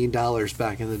 million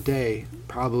back in the day,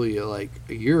 probably like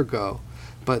a year ago,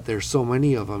 but there's so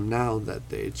many of them now that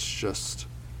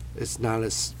it's not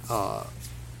as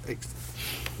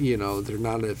they're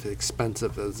not as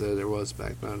expensive as there was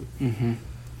back then. Mm-hmm.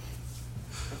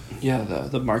 Yeah,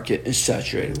 the market is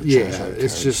saturated with Charizard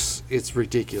cards. It's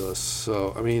ridiculous.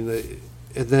 So, I mean,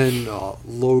 and then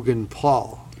Logan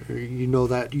Paul, you know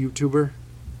that YouTuber?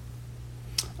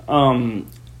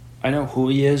 I know who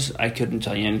he is. I couldn't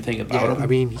tell you anything about him. I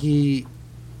mean, he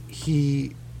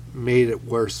made it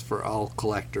worse for all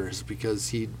collectors, because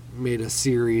he made a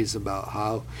series about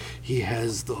how he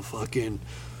has the fucking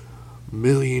 $1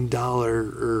 million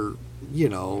or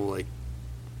like,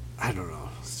 I don't know.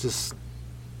 It's just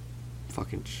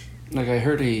fucking. Like I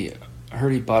heard he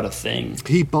bought a thing.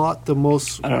 He bought the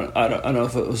most. I don't know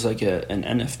if it was like an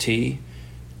NFT,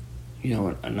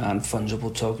 a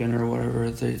non-fungible token or whatever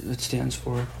it stands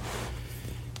for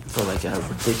like a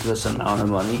ridiculous amount of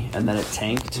money, and then it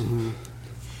tanked. Mm-hmm.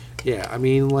 Yeah, I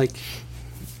mean, like,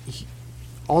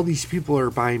 all these people are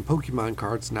buying Pokemon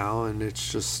cards now, and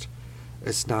it's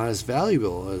not as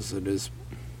valuable as it is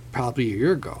probably a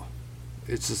year ago.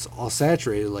 It's just all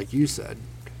saturated, like you said.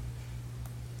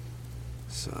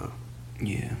 So,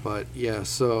 Yeah. but yeah,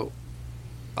 so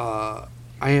I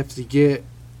have to get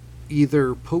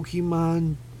either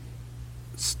Pokemon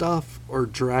stuff or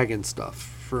Dragon stuff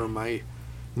for my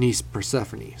niece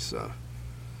Persephone. So,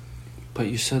 But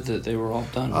you said that they were all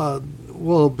done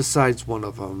well, besides one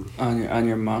of them on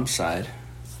your mom's side,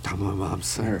 on my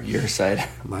mom's or side, your side.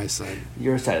 my side.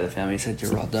 Your side of the family. You said you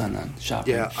were all done on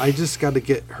shopping. Yeah, I just got to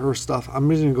get her stuff. I'm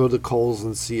just gonna go to Kohl's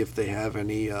and see if they have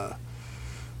any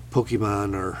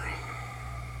Pokemon or.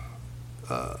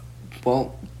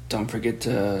 Well, don't forget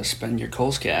to spend your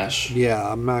Kohl's cash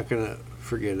Yeah, I'm not gonna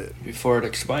forget it. before it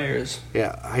expires.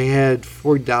 Yeah, I had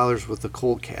 $40 worth of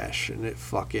cold cash, and it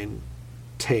fucking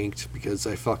tanked because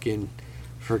I fucking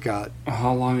forgot.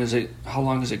 How long is it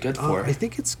good for? I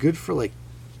think it's good for like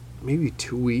maybe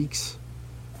 2 weeks.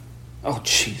 Oh,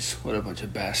 jeez, what a bunch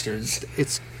of bastards!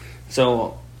 It's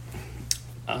So,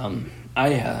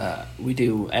 we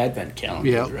do advent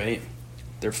calendars, Yep. right?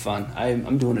 They're fun.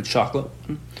 I'm doing a chocolate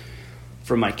one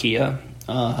from IKEA.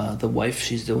 The wife,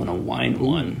 she's doing a wine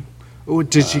one. oh,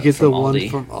 did she get the from one Aldi.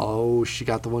 from? Oh, she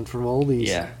got the one from Aldi's.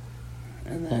 Yeah,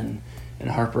 and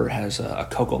Harper has a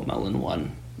cocoa melon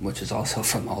one, which is also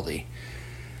from Aldi.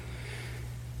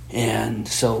 And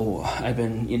so I've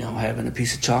been, having a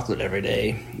piece of chocolate every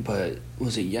day. But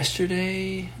was it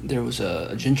yesterday? There was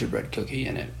a gingerbread cookie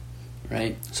in it,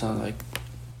 right? So like,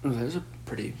 it was a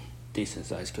pretty decent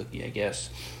sized cookie, I guess.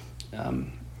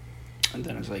 And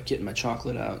then I was like getting my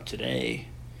chocolate out today,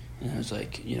 and I was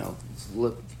like,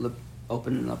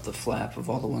 opening up the flap of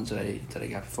all the ones that I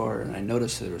got before, and I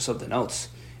noticed there was something else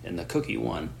in the cookie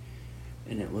one,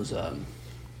 and it was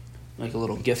like a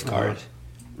little gift card,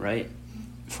 right,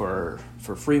 for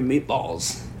free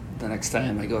meatballs the next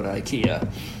time I go to IKEA,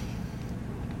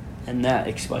 and that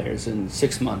expires in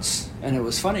 6 months. And it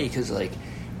was funny because like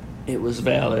it was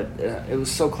valid. It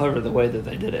was so clever the way that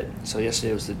they did it. So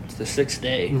yesterday was the sixth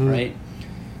day, Mm-hmm. right?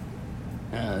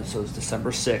 So it was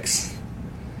December 6th,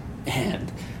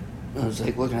 and I was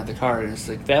like looking at the card, and it's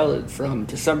like valid from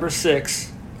December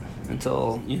 6th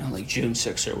until like June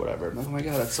 6th or whatever. I'm like, oh my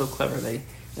god, that's so clever. They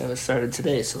was started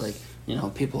today. So like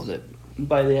people that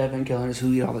buy the advent calendars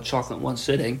who eat all the chocolate in one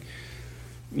sitting,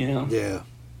 Yeah.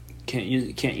 can't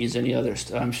use any other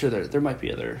stuff. I'm sure there might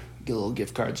be other little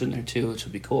gift cards in there too, which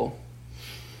would be cool.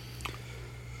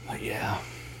 But yeah.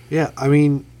 Yeah, I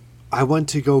mean, I went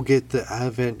to go get the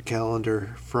advent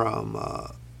calendar from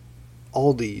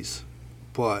Aldi's,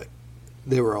 but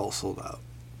they were all sold out.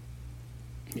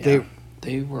 Yeah.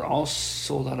 They were all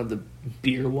sold out of the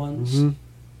beer ones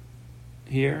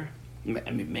Mm-hmm. here.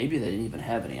 I mean, maybe they didn't even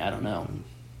have any. I don't know.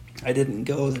 I didn't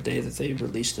go the day that they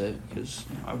released it because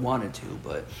I wanted to,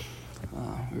 but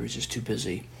we were just too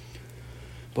busy.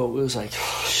 But it was like,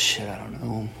 oh, shit, I don't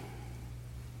know,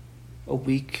 a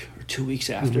week or 2 weeks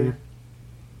after.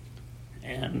 Mm-hmm.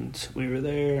 And we were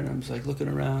there, and I was like looking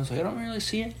around. I was like, I don't really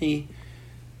see any.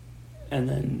 And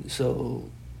then, so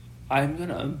I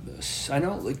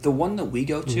know, like the one that we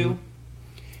go to, Mm-hmm.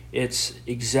 it's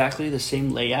exactly the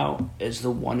same layout as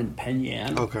the one in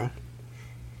Penyan. Okay.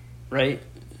 Right?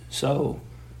 So,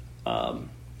 I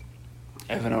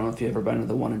don't know if you've ever been to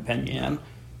the one in Penyan.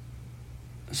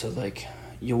 So, like,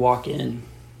 you walk in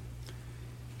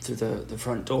through the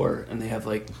front door, and they have,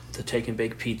 like, the take and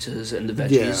bake pizzas and the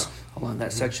veggies along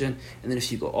that section. And then if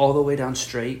you go all the way down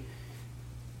straight,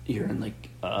 you're in, like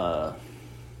a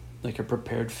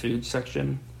prepared food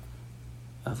section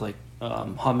of, like,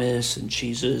 hummus and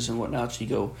cheeses and whatnot. So you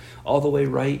go all the way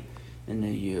right, and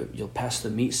then you'll pass the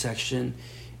meat section,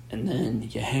 and then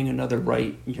you hang another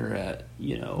right, you're at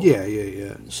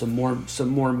Yeah. some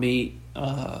more meat,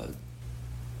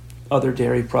 other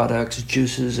dairy products,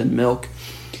 juices and milk,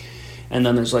 and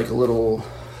then there's like a little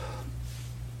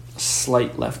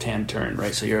slight left-hand turn,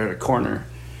 right? So you're at a corner,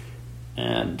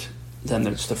 and then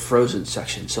there's the frozen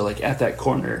section. So like at that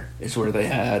corner is where they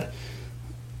had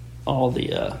all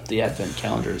the advent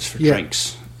calendars for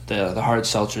drinks, the hard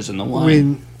seltzers and the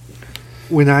wine.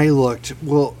 When I looked,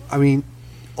 well, I mean,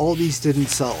 Aldi's didn't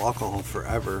sell alcohol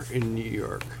forever in New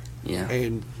York. Yeah.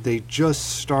 And they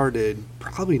just started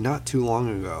probably not too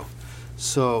long ago.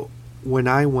 So when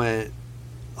I went,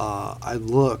 I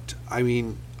looked. I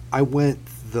mean, I went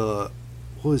what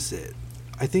was it?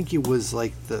 I think it was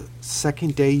like the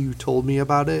second day you told me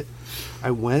about it.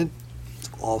 I went, it's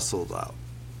all sold out.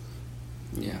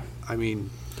 Yeah. I mean,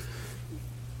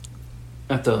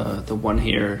 at the one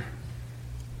here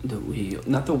that we,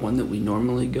 not the one that we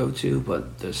normally go to,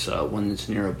 but this one that's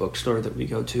near a bookstore that we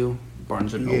go to,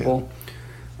 Barnes and Noble.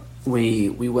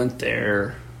 Yeah. We went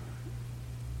there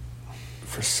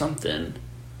for something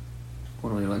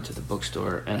when we went to the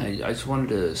bookstore, and I just wanted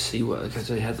to see what, because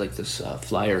they had like this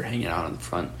flyer hanging out on the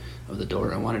front of the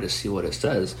door. I wanted to see what it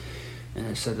says, and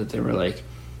it said that they were like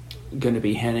going to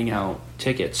be handing out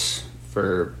tickets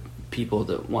for people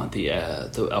that want the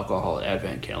alcohol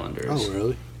advent calendars. Oh,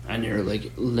 really? And you're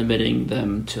like limiting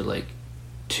them to like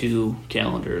 2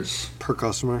 calendars per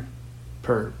customer.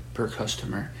 Per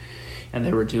customer, and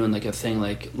they were doing like a thing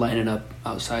like lining up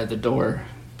outside the door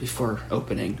before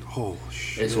opening. Oh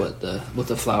shit! Is what the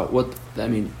flower? What I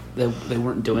mean, they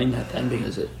weren't doing that then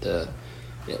because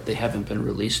they haven't been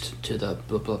released to the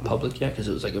public yet because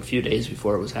it was like a few days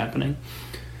before it was happening.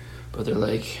 But they're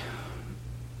like,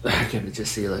 I can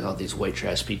just see like all these white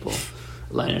trash people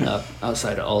lining up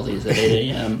outside of Aldi's at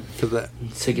 8 a.m.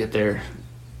 to get their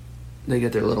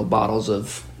little bottles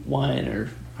of wine or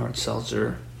hard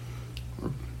seltzer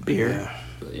or beer. Yeah.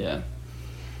 But yeah.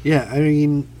 Yeah, I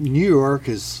mean, New York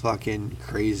is fucking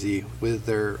crazy with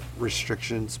their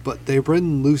restrictions, but they've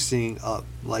been loosening up.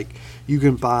 Like, you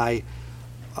can buy,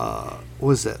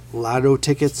 lotto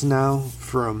tickets now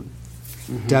from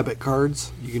debit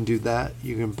cards. You can do that.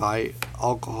 You can buy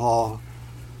alcohol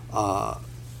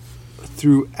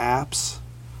through apps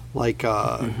like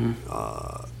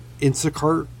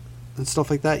Instacart and stuff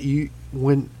like that.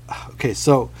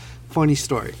 So funny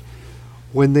story.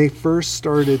 When they first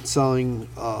started selling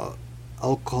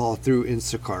alcohol through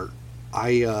Instacart,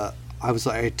 I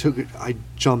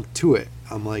jumped to it.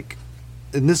 I'm like,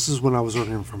 and this is when I was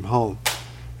working from home,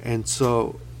 and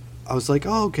so I was like,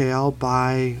 oh, okay, I'll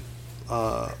buy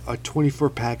a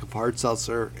 24-pack of hard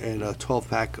seltzer and a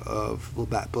 12-pack of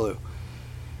Labatt Blue.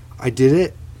 I did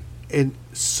it, and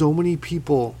so many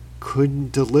people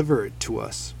couldn't deliver it to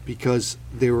us because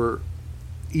they were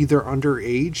either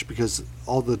underage, because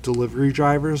all the delivery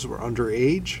drivers were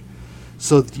underage.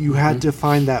 So you had to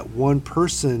find that one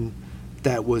person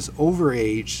that was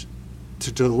overage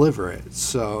to deliver it.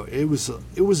 So it was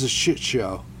a shit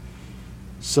show.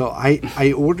 So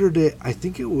I ordered it. I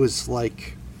think it was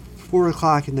like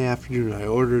 4:00 in the afternoon. I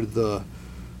ordered the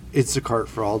Instacart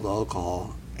for all the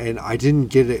alcohol, and I didn't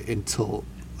get it until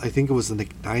I think it was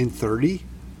like 9:30.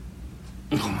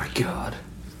 Oh my god.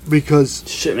 Because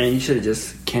shit, man, you should have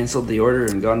just canceled the order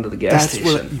and gone to the gas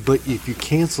station. But if you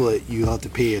cancel it, you have to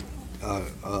pay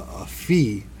a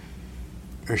fee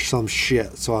or some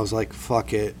shit. So I was like,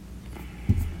 fuck it.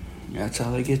 That's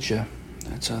how they get you.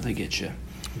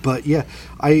 But yeah,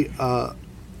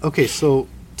 okay. So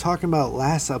talking about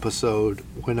last episode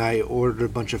when I ordered a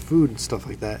bunch of food and stuff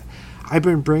like that, I've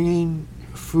been bringing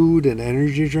food and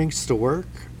energy drinks to work.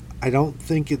 I don't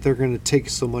think they're going to take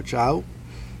so much out.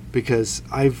 Because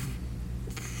I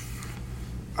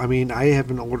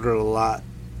haven't ordered a lot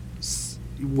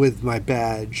with my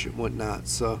badge and whatnot,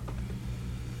 so.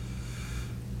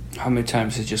 How many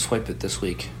times did you swipe it this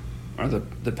week? Or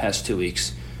the past 2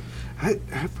 weeks?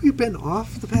 Have we been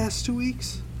off the past 2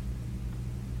 weeks?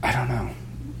 I don't know.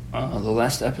 The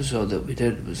last episode that we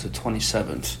did was the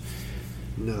 27th.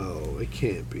 No, it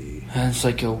can't be. It's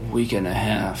like a week and a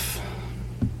half.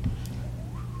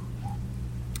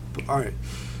 Alright.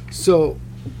 So,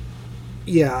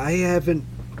 yeah, I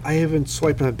haven't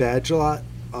swiped my badge a lot.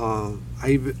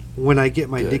 When I get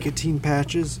my nicotine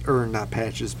patches, or not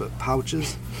patches, but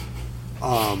pouches,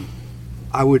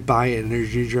 I would buy an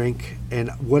energy drink, and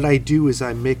what I do is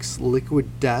I mix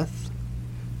Liquid Death.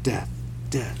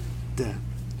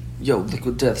 Yo,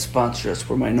 Liquid Death, sponsor us.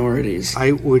 We're minorities.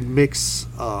 I would mix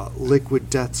Liquid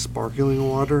Death sparkling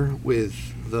water with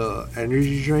the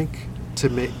energy drink to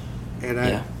make,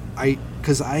 and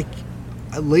because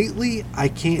lately I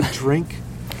can't drink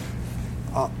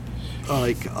a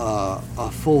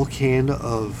full can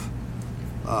of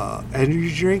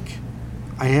energy drink.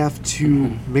 I have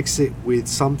to mix it with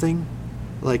something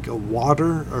like a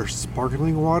water or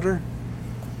sparkling water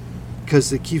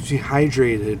because it keeps me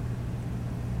hydrated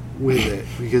with it.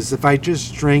 Because if I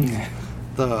just drink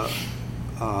the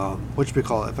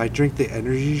if I drink the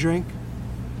energy drink,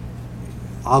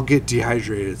 I'll get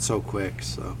dehydrated so quick.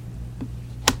 So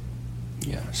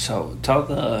yeah. So tell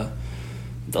the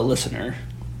listener,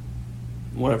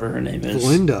 whatever her name is,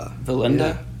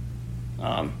 Valinda.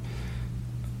 Yeah.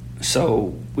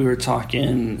 So we were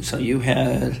talking. So you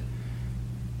had.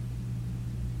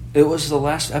 It was the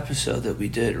last episode that we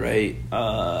did, right?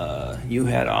 You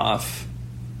had off,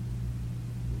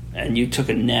 and you took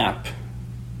a nap,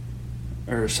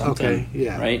 or something. Okay,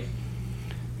 yeah. Right.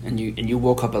 And you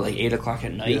woke up at like 8:00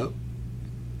 at night. Yep.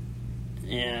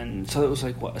 And so it was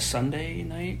like, what, a Sunday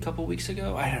night a couple weeks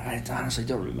ago? I honestly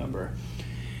don't remember.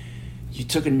 You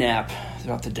took a nap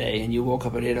throughout the day, and you woke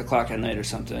up at 8:00 at night or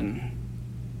something,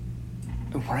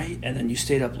 right? And then you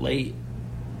stayed up late.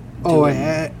 Oh, I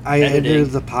editing.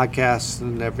 edited the podcast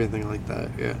and everything like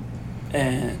that, yeah.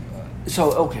 And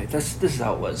so, okay, this is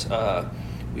how it was.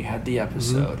 We had the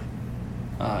episode.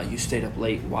 Mm-hmm. You stayed up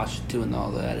late, doing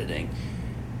all the editing.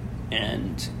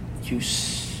 And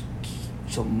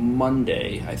so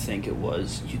Monday, I think it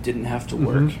was, you didn't have to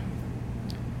work.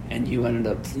 Mm-hmm. And you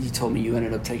told me you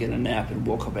ended up taking a nap and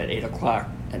woke up at 8:00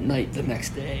 at night the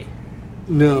next day.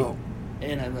 No.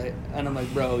 And I'm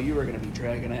like, bro, you were gonna be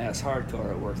dragging ass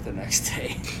hardcore at work the next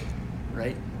day,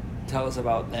 right? Tell us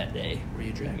about that day. Were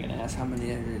you dragging ass? How many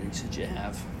editings did you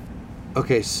have?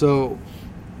 Okay, so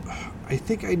I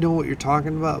think I know what you're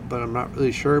talking about, but I'm not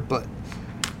really sure. But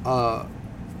I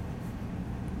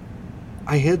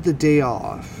had the day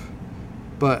off,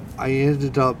 but I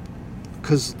ended up,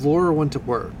 because Laura went to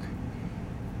work,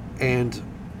 and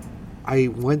I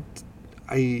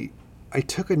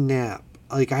took a nap.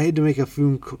 Like, I had to make a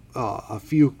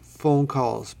few phone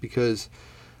calls because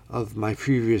of my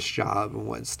previous job and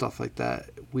what stuff like that.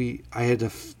 I had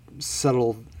to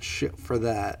settle shit for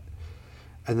that,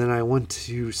 and then I went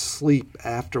to sleep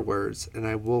afterwards, and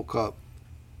I woke up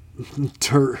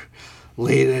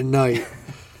late at night.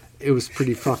 It was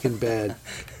pretty fucking bad,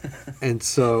 and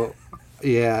so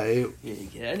yeah. You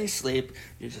didn't get any sleep.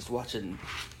 You're just watching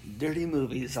dirty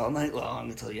movies all night long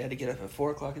until you had to get up at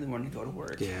 4:00 in the morning to go to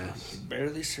work. Yeah. You could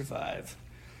barely survive.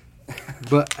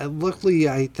 But luckily,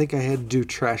 I think I had to do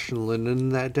trash and linen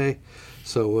that day,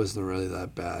 so it wasn't really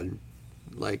that bad.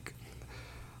 Like,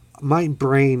 my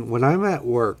brain, when I'm at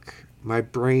work, my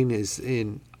brain is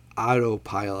in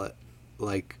autopilot.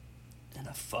 Like, In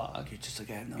a fog. You're just like,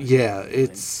 I have no idea. yeah, what I'm doing.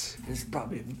 it's There's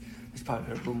probably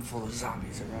a room full of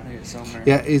zombies around here somewhere.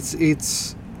 yeah,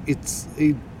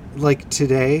 like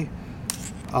today.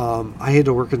 I had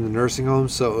to work in the nursing home,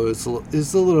 so it's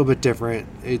a little bit different.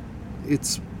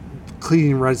 It's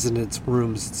cleaning residents'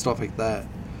 rooms and stuff like that.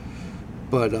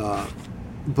 But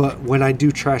when I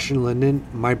do trash and linen,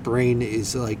 my brain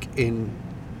is like in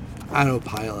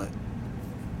autopilot.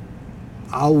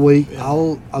 I'll wait. Yeah.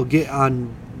 I'll get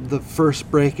on the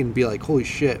first break and be like, "Holy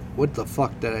shit! What the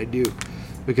fuck did I do?"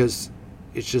 Because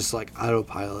it's just like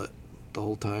autopilot the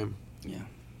whole time. Yeah.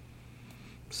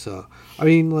 So, I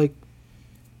mean, like,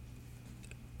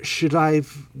 should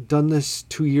I've done this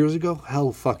 2 years ago?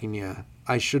 Hell fucking yeah.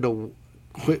 I should have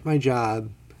quit my job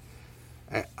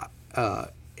at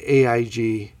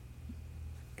AIG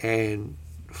and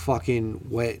fucking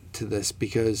went to this,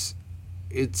 because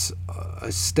it's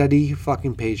a steady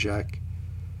fucking paycheck.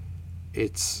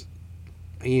 It's,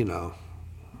 I don't know.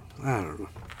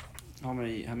 How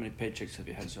many paychecks have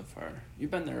you had so far?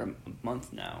 You've been there a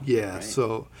month now. Yeah, right?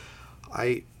 so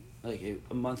I... Like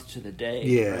a month to the day.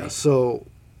 Yeah, right? so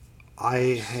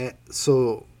I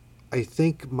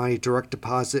think my direct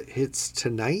deposit hits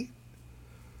tonight.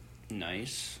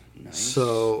 Nice.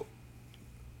 So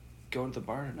Go to the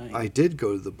bar tonight. I did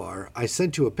go to the bar. I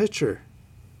sent you a picture.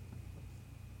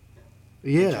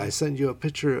 Yeah, I sent you a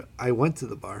picture. I went to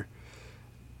the bar.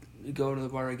 Go to the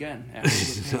bar again after you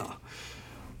get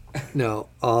paid.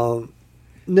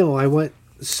 No, I went.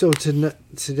 So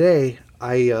today,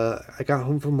 I got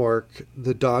home from work.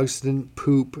 The dogs didn't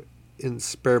poop in the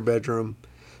spare bedroom,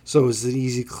 so it was an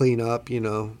easy cleanup,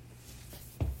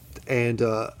 And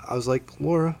I was like,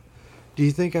 Laura, do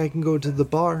you think I can go to the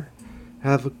bar?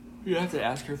 You have to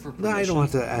ask her for permission. No, I don't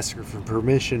have to ask her for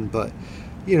permission, but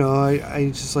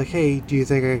I just like, hey, do you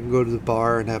think I can go to the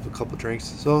bar and have a couple drinks?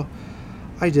 So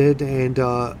I did, and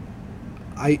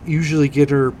I usually get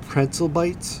her pretzel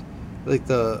bites, like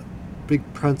the big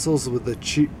pretzels with the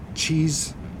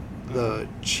cheese,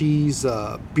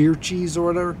 beer cheese or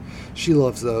whatever. She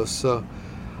loves those. So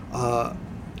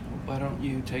why don't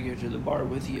you take her to the bar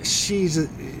with you? she's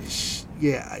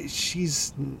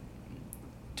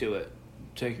Do it.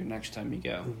 Take her next time you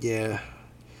go. yeah,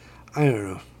 I don't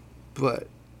know, but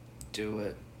Do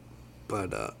it.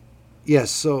 yeah.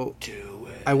 So Do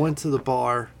it. I went to the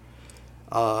bar.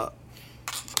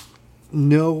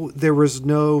 No, there was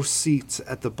no seats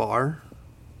at the bar.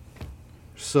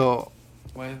 So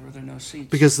Why were there no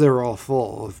seats? because they were all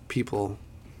full of people.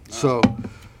 So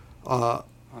on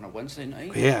a Wednesday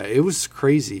night? yeah, it was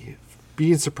crazy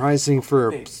being surprising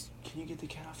for... Babe, can you get the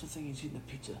cat off the thing? He's eating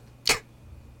the pizza.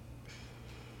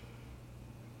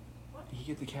 What? Can you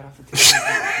get the cat off the thing? He's eating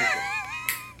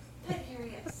the pizza. Dad, here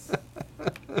he is.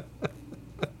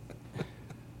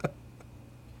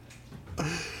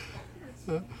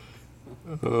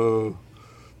 Oh.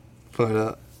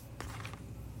 But,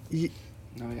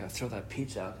 Now we gotta throw that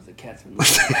pizza out because the cat's been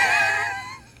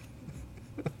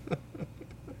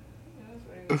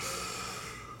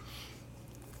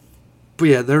But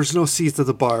yeah, there's no seats at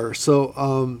the bar. So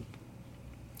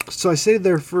I stayed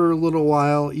there for a little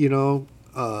while, you know,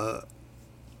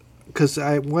 because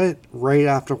I went right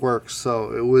after work.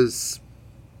 So it was,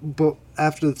 but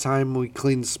after the time we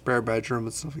cleaned the spare bedroom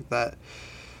and stuff like that,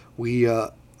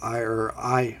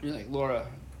 I You're like, Laura,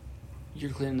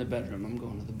 you're cleaning the bedroom. I'm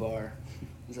going to the bar.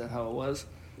 Is that how it was?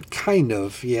 kind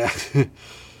of, yeah.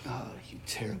 Oh, you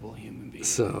terrible human being.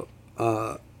 So,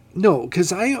 no,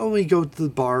 because I only go to the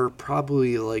bar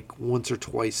probably like once or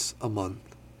twice a month.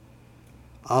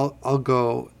 I'll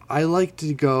go. I like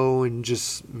to go and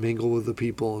just mingle with the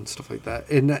people and stuff like that.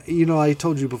 And you know, I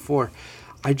told you before,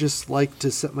 I just like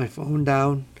to set my phone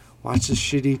down, watch the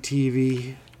shitty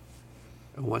TV,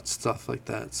 and watch stuff like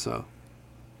that. So,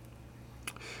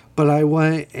 but I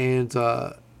went and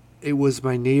it was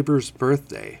my neighbor's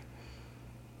birthday.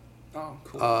 Oh,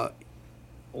 cool.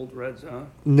 Old Reds, huh?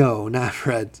 No, not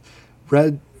Red.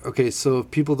 Red. Okay, so if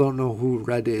people don't know who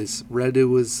Red is, Red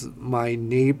was my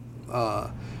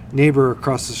neighbor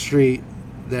across the street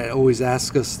that always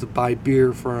asked us to buy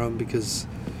beer for him because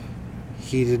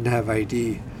he didn't have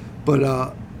ID.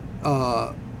 But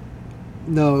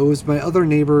no, it was my other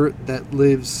neighbor that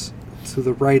lives to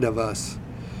the right of us.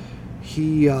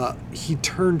 He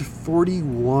turned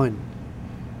 41,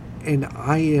 and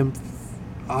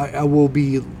I will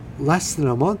be less than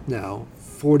a month now,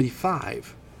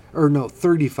 45. Or no,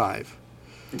 35.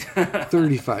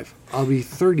 35. I'll be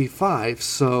 35,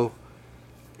 so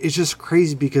it's just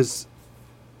crazy because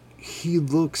he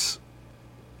looks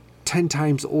 10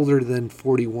 times older than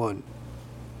 41.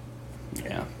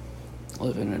 Yeah.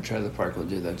 Living in a trailer park will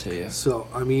do that to you. So,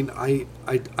 I mean, I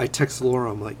text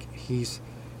Laura, I'm like, he's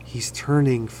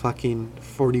turning fucking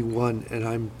 41, and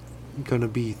I'm gonna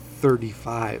be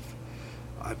 35.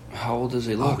 How old does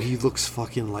he look? Oh, he looks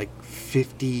fucking like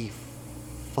 50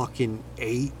 fucking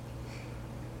 8.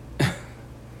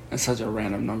 That's such a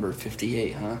random number,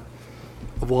 58, huh?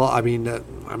 Well, I mean,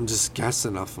 I'm just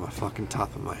guessing off my fucking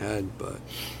top of my head, but...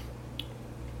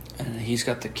 And he's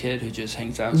got the kid who just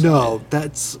hangs out. No,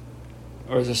 that's...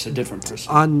 Or is this a different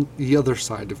person? On the other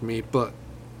side of me, but...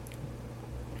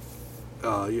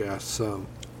 yeah, so...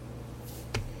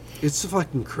 It's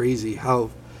fucking crazy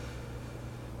how...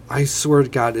 I swear to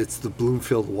God, it's the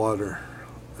Bloomfield water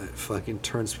that fucking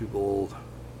turns people old.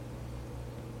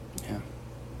 Yeah.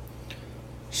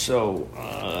 So,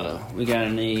 we got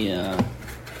any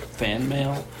fan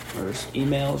mail or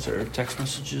emails or text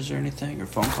messages or anything or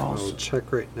phone calls? I'll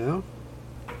check right now.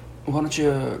 Why don't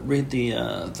you read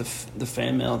the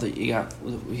fan mail that we got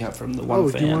from the one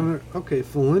fan? Do you want to? Okay,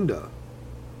 Felinda.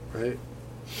 Right.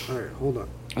 All right. Hold on.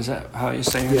 Is that how you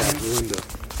say her Yeah, name?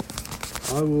 Felinda.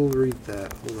 I will read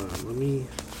that. Hold on. Let me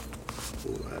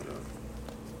pull that up.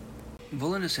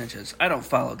 Valinda Sanchez, I don't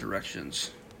follow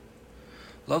directions.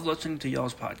 Love listening to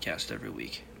y'all's podcast every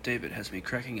week. David has me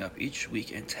cracking up each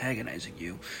week, antagonizing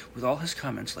you with all his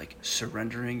comments like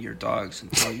surrendering your dogs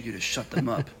and telling you to shut them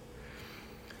up.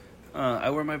 I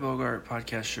wear my Bogart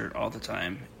podcast shirt all the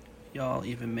time. Y'all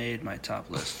even made my top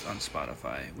list on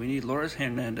Spotify. We need Laura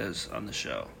Hernandez on the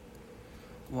show.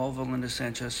 Well, Valinda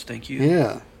Sanchez, thank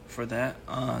you for that.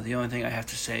 The only thing I have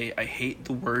to say, I hate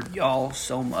the word y'all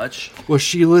so much. Well,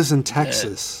 she lives in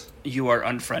Texas. You are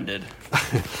unfriended.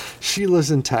 She lives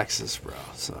in Texas, bro.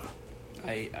 So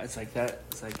it's like that.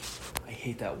 It's like I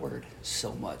hate that word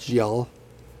so much. y'all.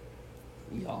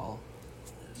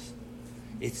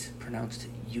 It's pronounced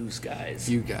 "use guys."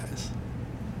 You guys.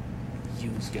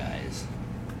 Use guys.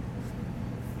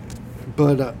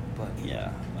 But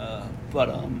yeah.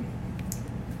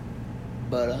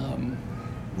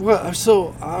 well,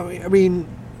 so I mean,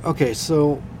 okay,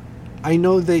 so I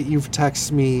know that you've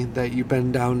texted me that you've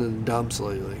been down in the dumps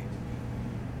lately.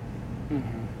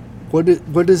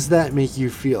 Mm-hmm. What does that make you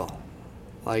feel,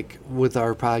 like with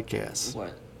our podcast?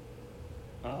 What?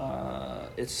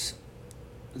 It's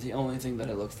the only thing that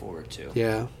I look forward to.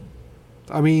 Yeah,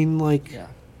 I mean, like, Yeah.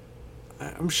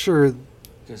 I'm sure.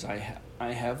 Because I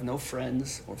have no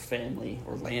friends or family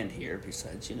or land here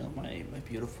besides, my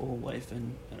beautiful wife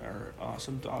and our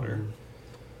awesome daughter. Mm-hmm.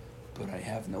 But I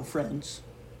have no friends.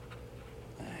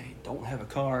 I don't have a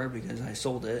car because I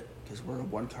sold it because we're a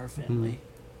one-car family.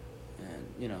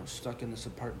 and stuck in this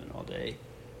apartment all day,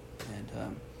 and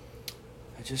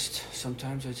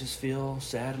sometimes I just feel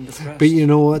sad and depressed. But you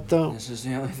know what, though? This is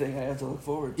the only thing I have to look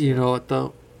forward to. You know what,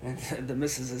 though? And the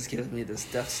missus has given me this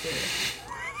death stare.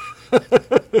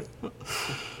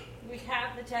 We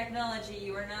have the technology.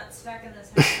 You are not stuck in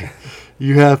this house.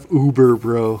 You have Uber,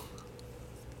 bro.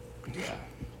 Yeah,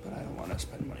 but I don't want to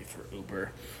spend money for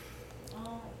Uber.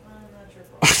 Oh, I'm not your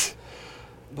problem.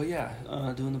 But yeah,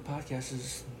 doing the podcast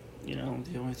is, the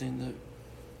only thing that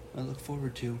I look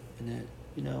forward to, and it,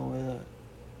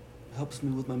 helps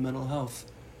me with my mental health,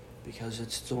 because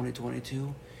it's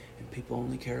 2022, and people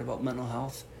only care about mental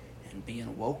health and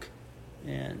being woke,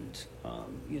 and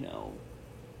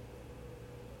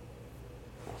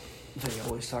they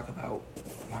always talk about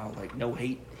how no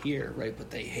hate here, right? But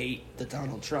they hate the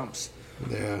Donald Trumps.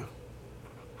 Yeah.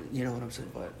 You know what I'm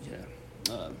saying? But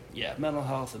mental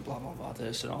health and blah blah blah,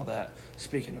 this and all that.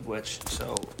 Speaking of which,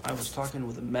 so I was talking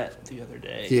with a Met the other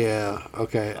day. Yeah.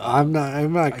 Okay. I'm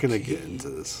not gonna get into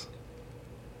this.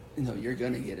 No, you're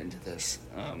gonna get into this.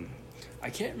 I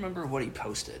can't remember what he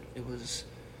posted. It was.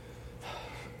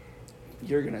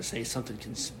 You're gonna say something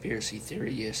conspiracy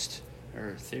theorist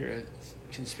or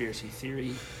conspiracy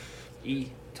theory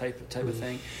type of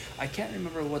thing. I can't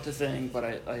remember what the thing, but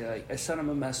I sent him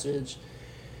a message.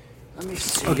 Let me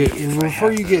see. Okay,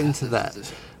 before you get into that,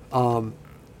 let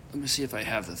me see if I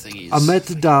have the thingies. Ahmet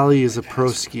Dadali is a pro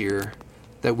skier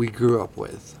that we grew up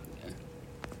with,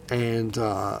 and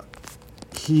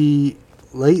he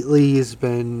lately has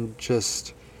been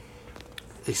just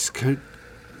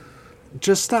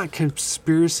not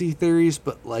conspiracy theories,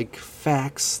 but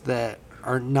facts that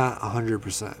are not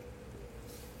 100%.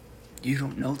 You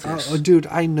don't know this. Oh, dude,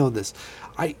 I know this.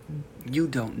 You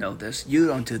don't know this. You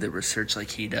don't do the research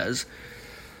like he does.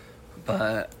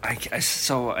 But I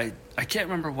can't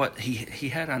remember what he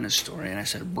had on his story, and I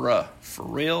said, "Bruh, for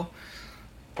real?"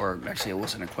 Or actually, it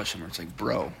wasn't a question mark. It's like,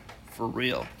 "Bro, for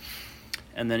real?"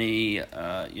 And then he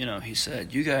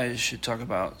said, "You guys should talk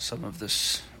about some of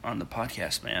this on the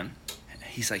podcast, man."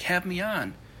 He's like, "Have me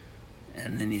on."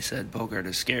 And then he said, "Bogart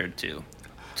is scared too."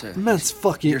 I'm not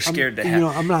fucking. You're scared to have. You know,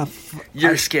 I'm not.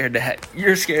 You're scared to have.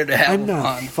 You're scared to have. I'm him not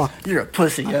on. fucking. You're a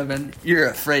pussy, Evan. You're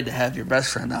afraid to have your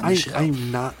best friend on the show.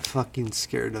 I'm not fucking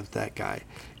scared of that guy.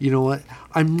 You know what?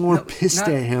 I'm more pissed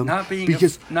at him being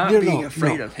because being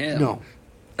afraid of him. No,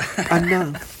 I'm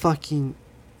not fucking.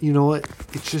 You know what?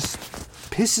 It just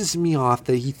pisses me off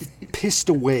that he pissed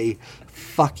away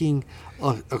fucking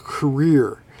a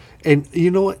career. And you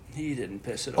know what? He didn't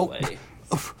piss it away.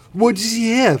 What does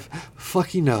he have?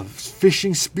 Fucking a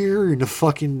fishing spear and a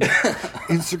fucking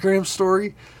Instagram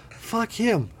story? Fuck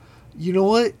him. You know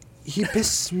what? He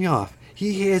pisses me off.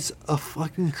 He has a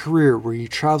fucking career where he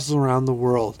travels around the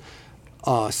world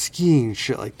skiing and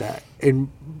shit like that. And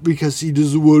because he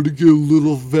doesn't want to get a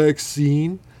little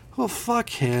vaccine, well, fuck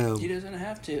him. He doesn't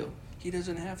have to.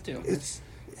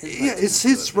 It's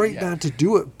his right not to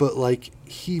do it, but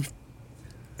he...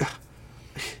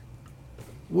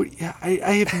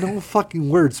 I have no fucking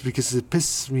words because it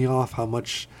pisses me off how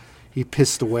much he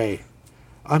pissed away.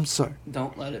 I'm sorry.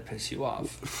 Don't let it piss you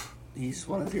off. He's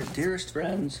one of your dearest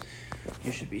friends.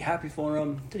 You should be happy for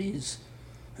him that he's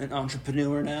an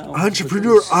entrepreneur now.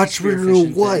 Entrepreneur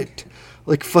what?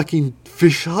 Like fucking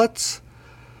fish huts?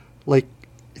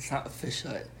 It's not a fish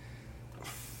hut.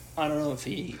 I don't know if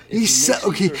he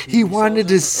wanted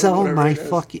to sell my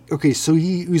fucking... Okay, so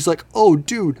he's like, "Oh,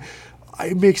 dude,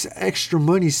 it makes extra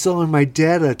money selling my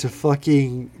data to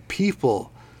fucking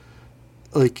people,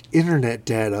 internet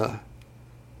data."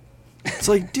 It's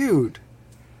like, dude.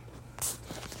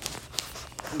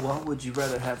 Well, would you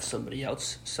rather have somebody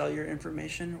else sell your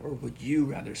information, or would you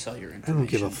rather sell your information? I don't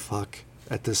give a fuck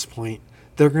at this point.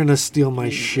 They're gonna steal my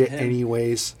shit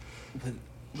anyways.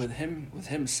 With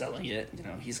him selling it,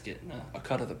 he's getting a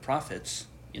cut of the profits.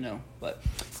 But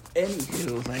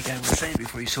anywho, like I was saying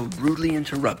before, you so rudely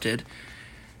interrupted.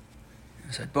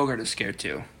 I said, Bogart is scared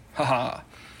too. Haha.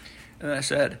 And I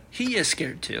said, he is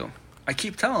scared too. I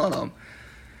keep telling him.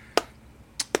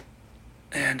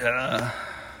 And,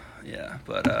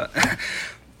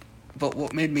 but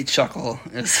what made me chuckle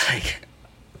is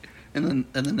and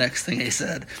the next thing he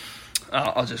said,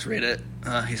 I'll just read it.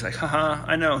 He's like, haha,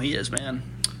 I know he is, man.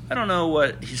 I don't know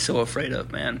what he's so afraid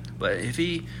of, man. But if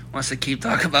he wants to keep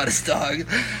talking about his dog,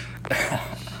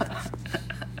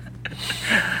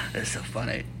 it's so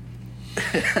funny.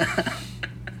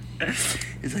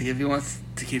 He's like, if he wants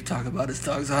to keep talking about his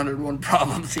dog's 101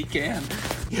 problems, he can.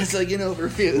 He's like,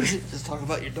 refuse. Just talk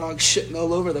about your dog shitting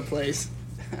all over the place.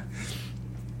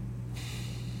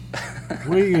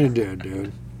 What are you gonna do,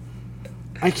 dude?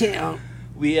 I can't.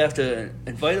 We have to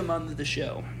invite him onto the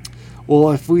show.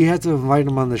 Well, if we had to invite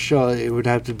him on the show, it would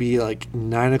have to be like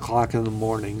 9 o'clock in the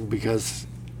morning because...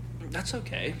 That's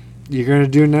okay. You're going to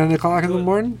do 9 o'clock in the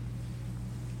morning?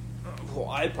 Well,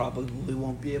 I probably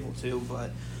won't be able to, but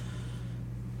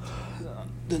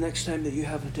the next time that you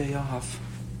have a day off...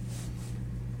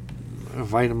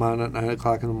 Invite him on at 9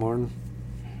 o'clock in the morning?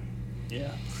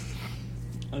 Yeah.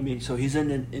 I mean, so he's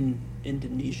in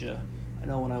Indonesia. I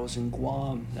know when I was in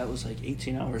Guam, that was like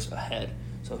 18 hours ahead.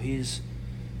 So he's...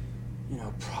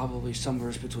 probably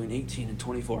somewhere between 18 and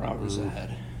 24 hours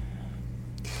ahead.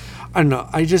 I don't know.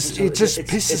 It just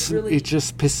really,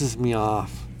 pisses me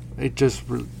off. It just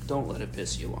don't let it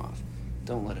piss you off.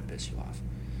 Don't let it piss you off.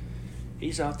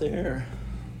 He's out there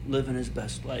living his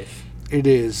best life. It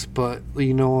is, but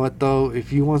you know what though?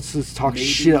 If he wants to talk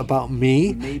shit about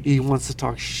me, he wants to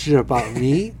talk shit about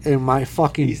me and my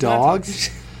fucking dogs.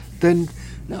 Then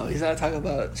no, he's not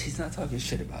talking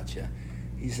shit about you.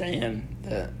 He's saying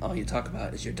that all you talk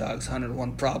about is your dog's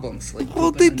 101 problems. Like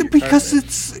because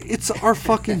it's our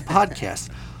fucking podcast.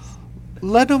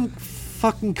 Let him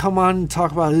fucking come on and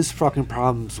talk about his fucking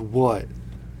problems. What?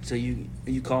 So are you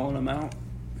calling him out?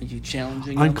 Are you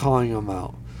challenging him? I'm calling him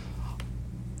out.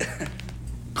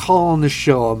 Call on the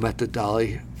show. I'm at the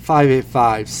Dolly.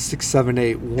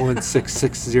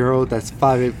 585-678-1660. That's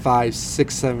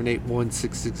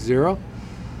 585-678-1660.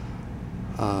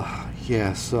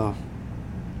 Yeah, so...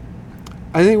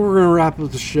 I think we're going to wrap up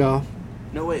the show.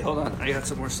 No, wait, hold on. I got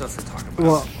some more stuff to talk about.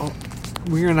 Well,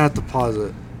 we're going to have to pause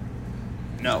it.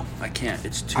 No, I can't.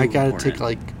 It's too I got to important. take,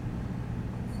 like,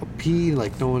 a pee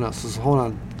like no one else. So hold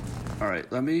on. All right,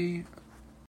 let me...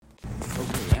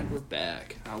 Okay, and we're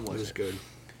back. How was it? Good.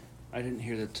 I didn't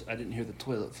hear the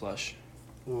toilet flush.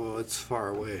 Well, it's far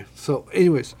away. So,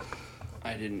 anyways.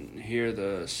 I didn't hear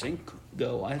the sink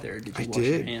go either. Did you wash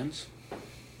your hands?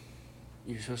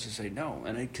 You're supposed to say no,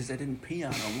 and because I didn't pee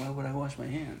on them, why would I wash my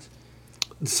hands?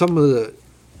 Some of the,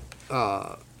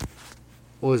 what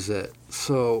was it?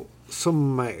 So some of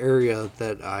my area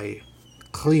that I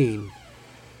clean,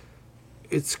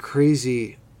 it's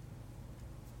crazy.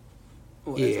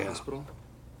 Oh, yeah, at the hospital?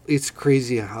 It's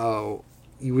crazy how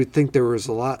you would think there was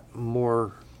a lot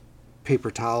more paper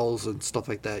towels and stuff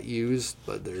like that used,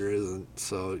 but there isn't.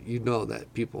 So you know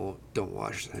that people don't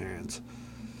wash their hands.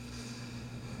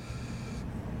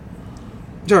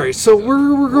 All right, so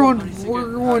we're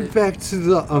going back to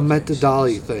the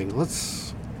Metadali thing.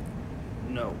 Let's.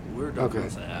 No, we're done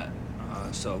with that.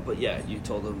 But yeah, you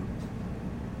told him,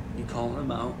 you calling him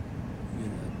out, you're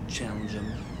gonna challenge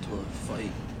him to a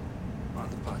fight on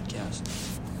the podcast.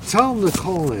 Tell him to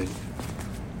call in.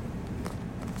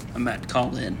 I meant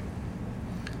call in.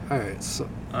 All right, so.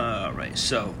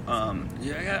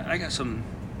 Yeah, I got some.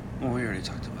 Well, we already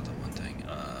talked about the one thing.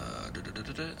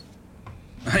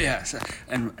 Yeah,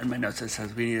 and my notes it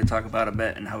says we need to talk about a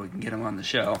bit and how we can get him on the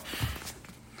show.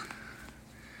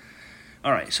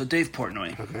 All right, so Dave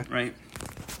Portnoy, right?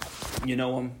 You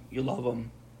know him, you love him.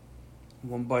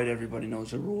 One bite, everybody knows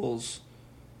the rules.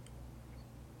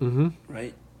 Mm-hmm.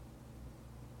 Right?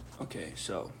 Okay,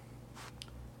 so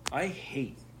I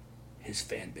hate his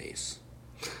fan base.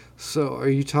 So, are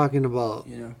you talking about?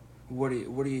 What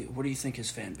do you think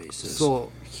his fan base is?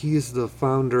 So he's the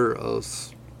founder of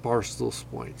Barstool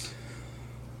Sports.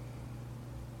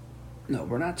 No,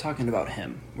 we're not talking about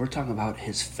him. We're talking about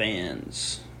his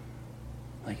fans.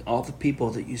 Like all the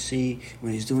people that you see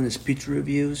when he's doing his pizza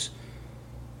reviews.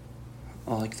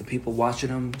 Like the people watching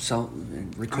him,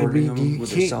 and recording him with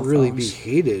their cell phones. He can't really be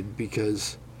hated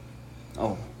because...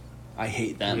 Oh, I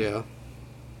hate them. Yeah.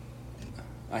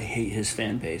 I hate his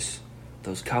fan base.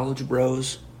 Those college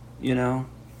bros, with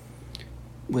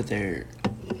their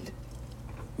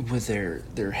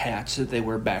hats that they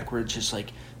wear backwards, just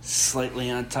like slightly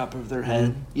on top of their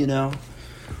head,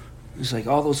 It's like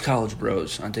all those college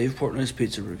bros on Dave Portnoy's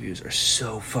pizza reviews are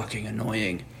so fucking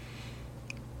annoying.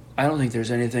 I don't think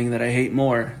there's anything that I hate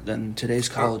more than today's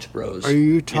college bros. Are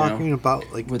you talking about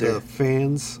like the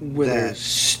fans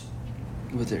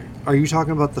Are you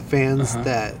talking about the fans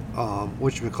that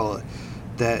whatchamacallit,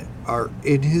 that are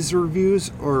in his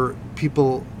reviews, or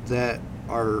people that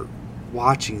are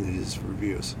watching his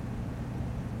reviews?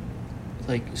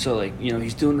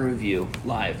 He's doing a review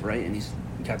live, right? And he's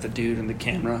got the dude and the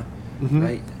camera,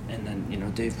 right? And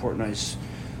then, Dave Portnoy's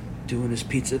doing his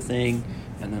pizza thing,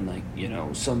 and then,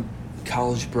 some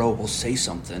college bro will say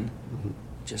something,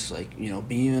 just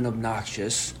being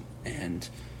obnoxious, and,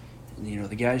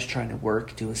 the guy's trying to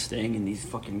do his thing, and these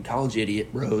fucking college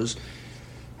idiot bros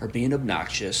are being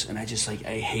obnoxious, and I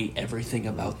hate everything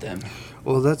about them.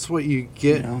 Well, that's what you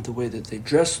get. The way that they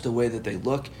dress, the way that they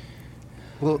look.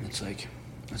 Well, it's like,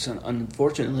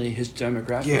 Unfortunately, his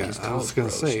demographic Yeah, is I college was gonna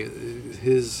bros. say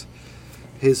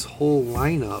his whole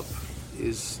lineup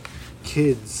is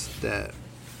kids that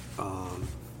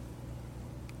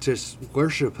just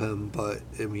worship him, but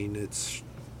I mean it's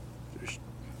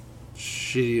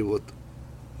shitty with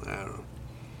I don't know.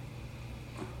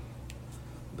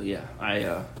 But yeah,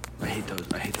 I hate those.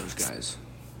 I hate those guys.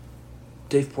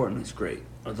 Dave Portnoy's great.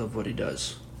 I love what he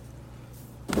does.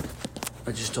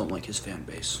 I just don't like his fan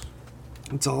base.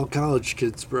 It's all college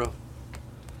kids, bro.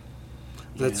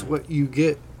 That's Yeah. what you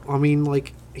get. I mean,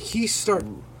 like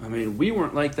I mean, we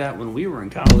weren't like that when we were in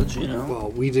college, you know.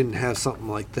 Well, we didn't have something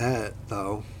like that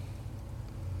though.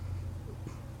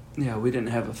 Yeah, we didn't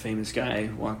have a famous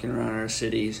guy walking around our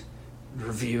cities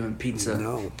reviewing pizza.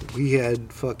 No, we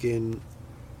had fucking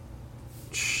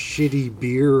shitty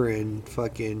beer and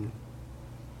fucking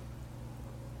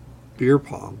beer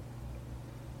pong.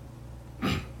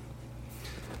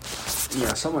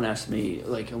 Yeah, someone asked me,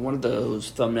 like, in one of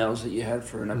those thumbnails that you had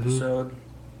for an episode,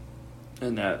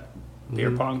 and that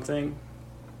beer pong thing.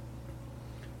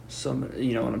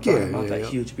 You know what I'm talking about? That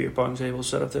huge beer pong table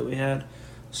setup that we had.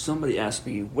 Somebody asked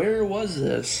me, where was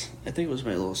this? I think it was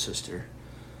my little sister.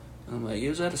 And I'm like, it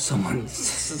was at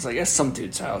someone's, I guess some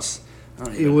dude's house.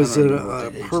 It was an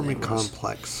apartment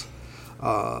complex.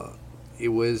 It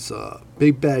was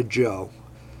Big Bad Joe.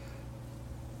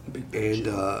 Big Bad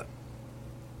Joe.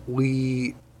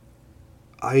 Where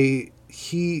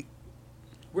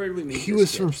did we meet? He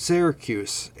was from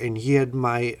Syracuse, and he had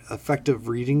my effective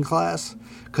reading class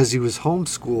because he was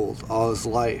homeschooled all his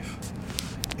life.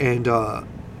 And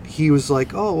he was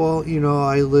like, oh, well, you know,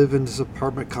 I live in this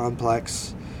apartment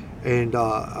complex. And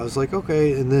I was like,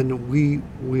 okay. And then we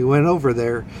went over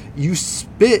there. You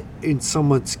spit in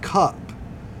someone's cup.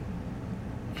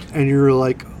 And you're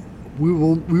like, we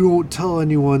won't tell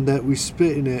anyone that we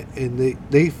spit in it. And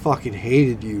they fucking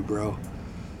hated you, bro.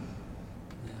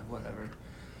 Yeah, whatever.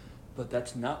 But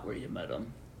that's not where you met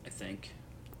him, I think.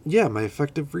 Yeah, my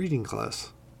effective reading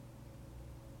class.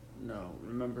 No,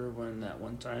 remember when that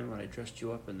one time when I dressed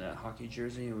you up in that hockey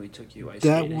jersey and we took you ice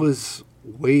skating? That was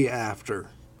way after.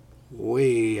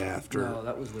 Way after. No,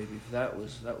 that was way before. That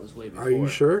was way before. Are you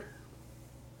sure?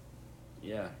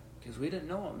 Yeah, because we didn't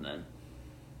know him then.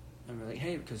 And we're like,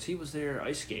 hey, because he was there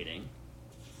ice skating,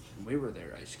 and we were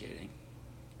there ice skating.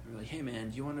 And we're like, hey,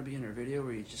 man, do you want to be in our video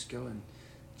where you just go and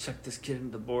check this kid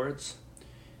into the boards?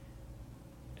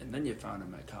 And then you found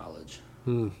him at college.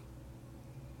 But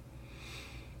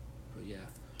yeah.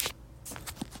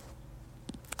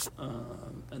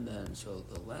 And then, so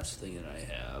the last thing that I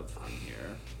have in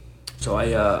here. So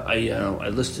I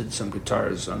listed some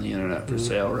guitars on the internet for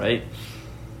sale, right?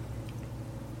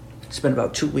 It's been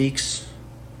about 2 weeks.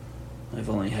 I've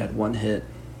only had one hit.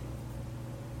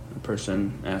 A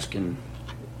person asking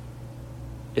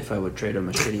if I would trade him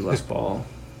a shitty Les Paul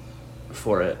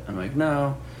for it. I'm like,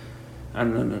 no.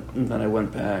 And then I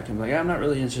went back. I'm like, I'm not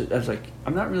really interested. I was like,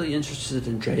 I'm not really interested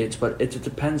in trades, but it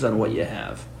depends on what you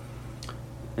have.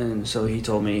 And so he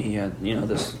told me he had,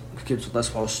 this Gibson Les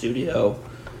Paul Studio,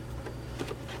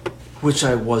 which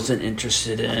I wasn't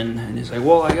interested in. And he's like,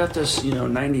 well, I got this,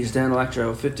 90s Dan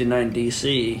Electro 59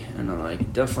 DC. And I'm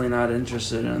like, definitely not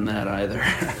interested in that either.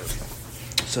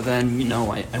 So then,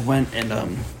 I went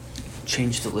and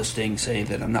changed the listing saying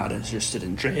that I'm not interested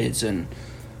in trades and,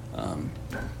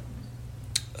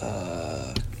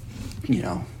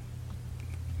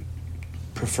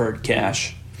 preferred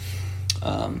cash.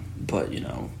 But,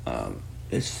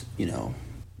 it's,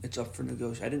 it's up for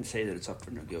negotiation. I didn't say that it's up for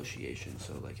negotiation,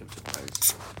 so, I'm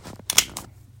surprised,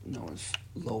 no one's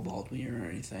lowballed me or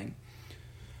anything.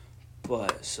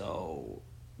 But,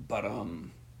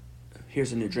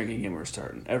 here's a new drinking game we're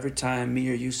starting. Every time me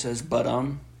or you says,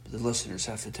 the listeners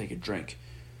have to take a drink.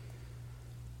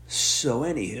 So,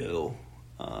 anywho,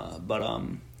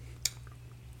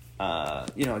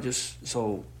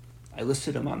 so I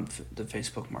listed them on the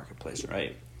Facebook Marketplace,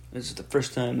 right? This is the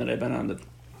first time that I've been on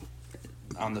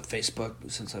the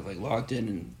Facebook since I've logged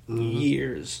in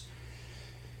years,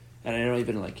 and I don't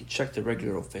even check the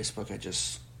regular old Facebook. I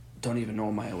just don't even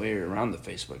know my way around the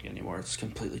Facebook anymore. It's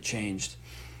completely changed.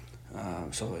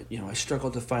 So I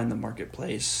struggled to find the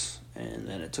marketplace, and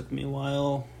then it took me a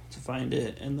while to find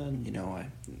it, and then I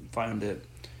found it,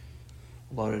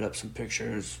 loaded up some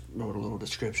pictures, wrote a little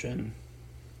description.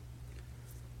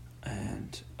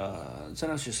 And then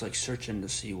I was just searching to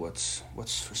see what's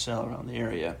for sale around the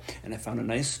area, and I found a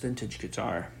nice vintage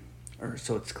guitar, or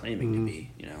so it's claiming to be.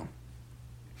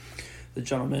 The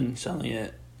gentleman selling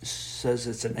it says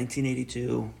it's a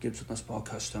 1982 Gibson Les Paul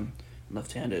Custom,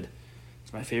 left-handed.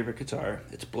 It's my favorite guitar.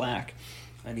 It's black,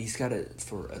 and he's got it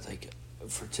for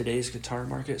for today's guitar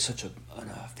market, such a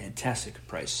fantastic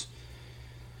price.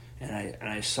 And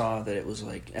I saw that it was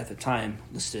like at the time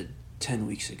listed 10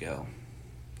 weeks ago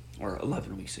or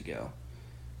 11 weeks ago.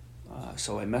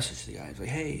 So I messaged the guy. I was like,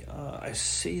 "Hey, I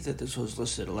see that this was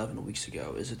listed 11 weeks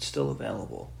ago. Is it still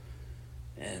available?"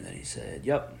 And then he said,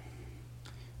 "Yep."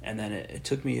 And then it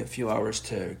took me a few hours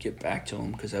to get back to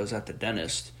him because I was at the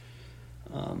dentist.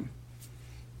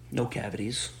 No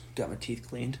cavities. Got my teeth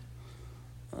cleaned.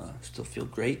 Still feel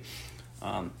great.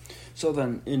 So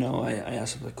then, I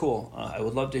asked him, like, cool, I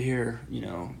would love to hear,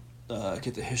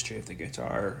 get the history of the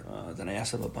guitar. Then I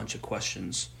asked him a bunch of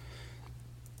questions.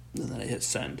 And then I hit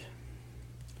send.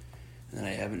 And then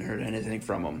I haven't heard anything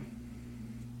from him.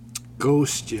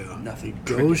 Ghost ya. Nothing.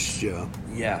 Ghost ya.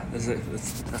 Yeah,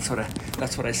 that's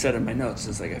what I said in my notes.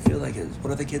 It's like, I feel like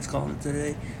what are the kids calling it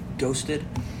today? Ghosted.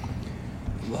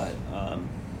 But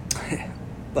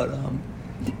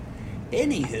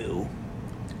anywho,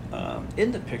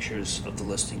 in the pictures of the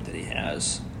listing that he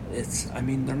has,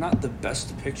 they're not the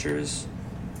best pictures.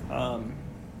 I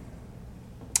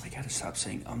gotta stop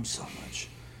saying so much.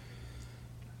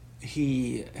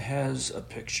 He has a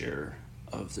picture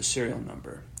of the serial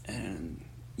number, and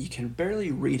you can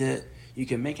barely read it. You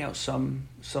can make out some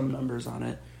numbers on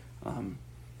it.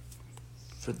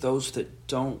 For those that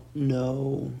don't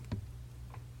know,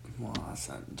 well, that's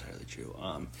not entirely true.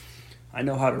 I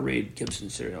know how to read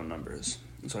Gibson serial numbers,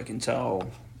 so I can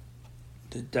tell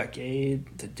the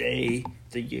decade, the day,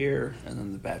 the year, and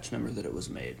then the batch number that it was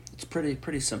made. It's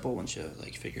pretty simple once you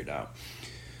figure it out.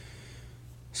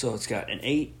 So it's got an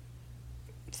 8,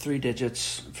 3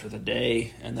 digits for the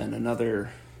day, and then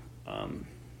another.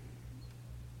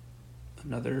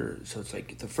 So it's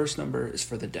like the first number is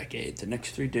for the decade. The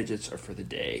next 3 digits are for the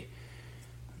day.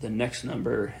 The next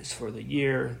number is for the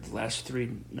year. The last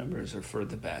 3 numbers are for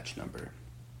the batch number.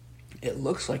 It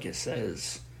looks like it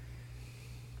says.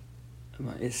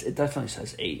 It definitely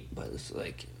says 8, but it's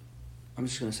like, I'm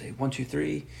just gonna say 1, 2,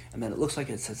 3, and then it looks like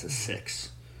it says a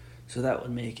 6. So that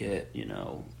would make it,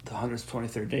 the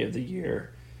 123rd day of the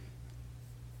year,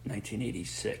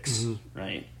 1986,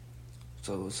 right?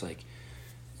 So it's like,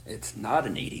 it's not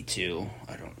an 82.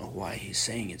 I don't know why he's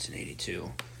saying it's an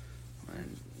 82.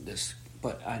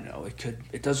 But I know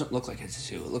it doesn't look like it's a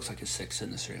 2. It looks like a 6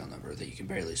 in the serial number that you can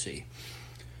barely see.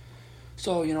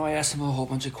 So, I asked him a whole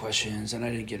bunch of questions, and I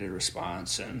didn't get a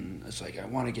response, and it's like, I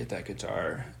want to get that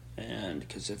guitar, and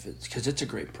because it's a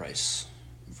great price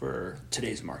for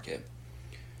today's market.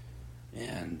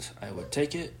 And I would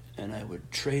take it, and I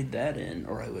would trade that in,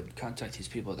 or I would contact these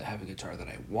people that have a guitar that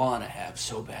I want to have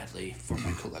so badly for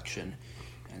my collection,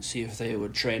 and see if they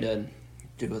would trade in,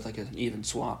 do it like an even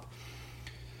swap.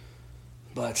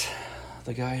 But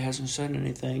the guy hasn't said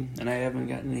anything, and I haven't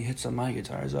gotten any hits on my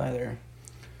guitars either.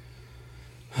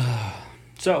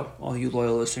 So, all you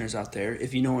loyal listeners out there,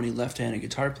 if you know any left-handed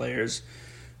guitar players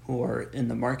who are in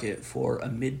the market for a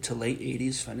mid to late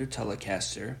 80s Fender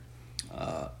Telecaster,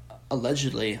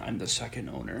 allegedly I'm the second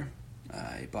owner.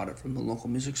 I bought it from the local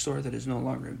music store that is no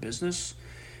longer in business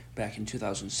back in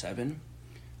 2007.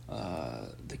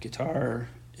 The guitar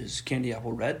is Candy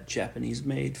Apple Red,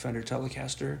 Japanese-made Fender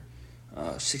Telecaster,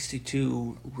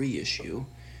 62 reissue.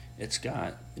 It's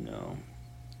got,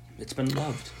 it's been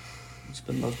loved. It's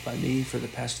been loved by me for the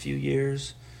past few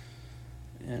years,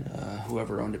 and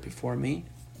whoever owned it before me.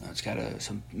 It's got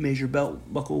some major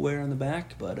belt buckle wear on the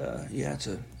back, but yeah,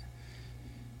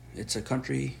 it's a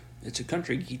country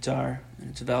guitar, and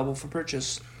it's available for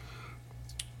purchase.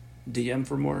 DM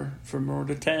for more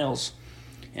details.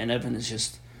 And Evan is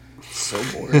just so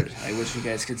bored. I wish you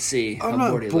guys could see how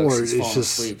bored he looks. He's falling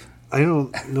asleep. I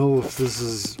don't know if this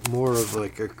is more of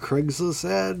like a Craigslist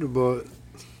ad, but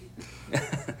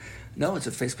no, it's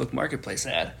a Facebook Marketplace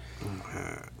ad.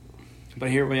 But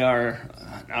here we are,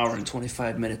 an hour and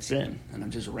 25 minutes in, and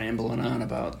I'm just rambling on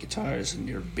about guitars and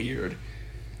your beard,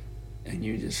 and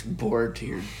you're just bored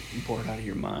out of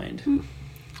your mind.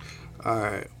 All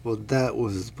right. Well, that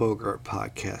was Bogart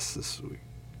podcast this week.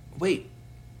 Wait.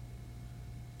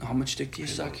 How much dick do you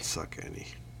suck? I don't suck any.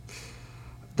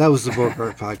 That was the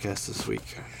Bogart podcast this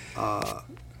week.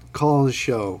 Call on the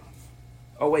show.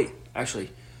 Oh, wait.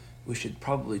 Actually, we should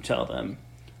probably tell them.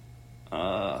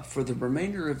 For the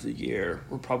remainder of the year,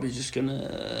 we're probably just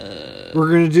gonna... We're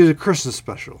gonna do the Christmas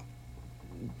special.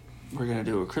 We're gonna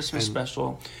do a Christmas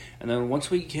special. And then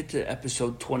once we get to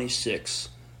episode 26,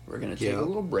 we're gonna take a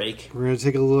little break. We're gonna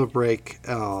take a little break.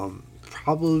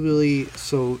 Probably...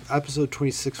 So, episode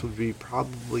 26 would be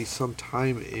probably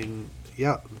sometime in...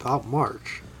 Yeah, about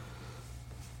March.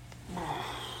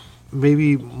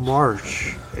 Maybe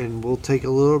March. And we'll take a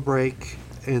little break.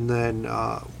 and then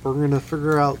we're going to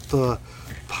figure out the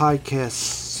podcast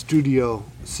studio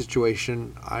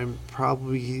situation. I'm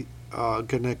probably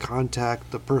going to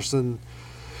contact the person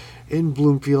in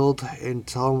Bloomfield and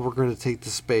tell them we're going to take the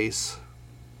space.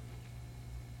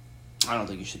 I don't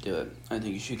think you should do it. I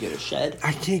think you should get a shed.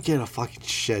 I can't get a fucking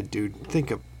shed, dude.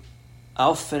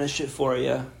 I'll finish it for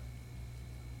you.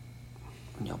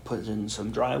 Put in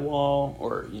some drywall,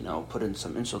 or put in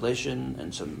some insulation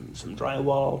and some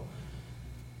drywall.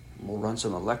 We'll run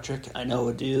some electric. I know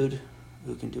a dude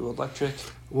who can do electric.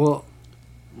 Well,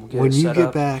 when you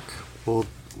get back, we'll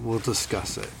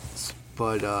discuss it.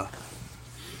 But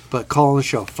call on the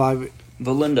show.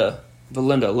 Valinda,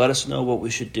 let us know what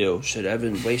we should do. Should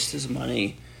Evan waste his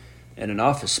money in an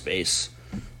office space,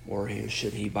 or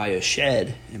should he buy a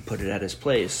shed and put it at his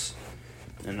place?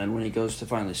 And then when he goes to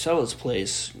finally sell his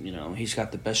place, he's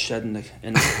got the best shed in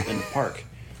the park.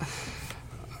 All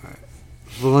right.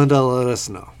 Valinda, let us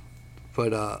know.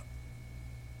 But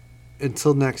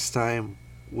until next time,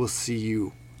 we'll see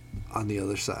you on the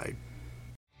other side.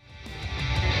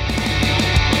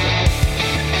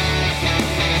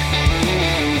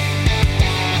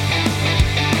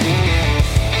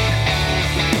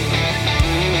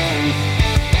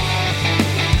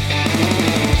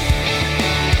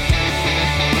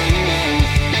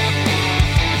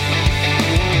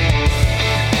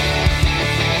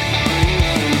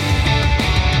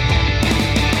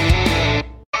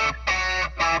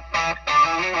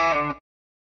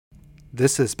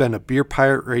 This has been a Beer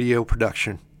Pirate Radio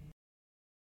production.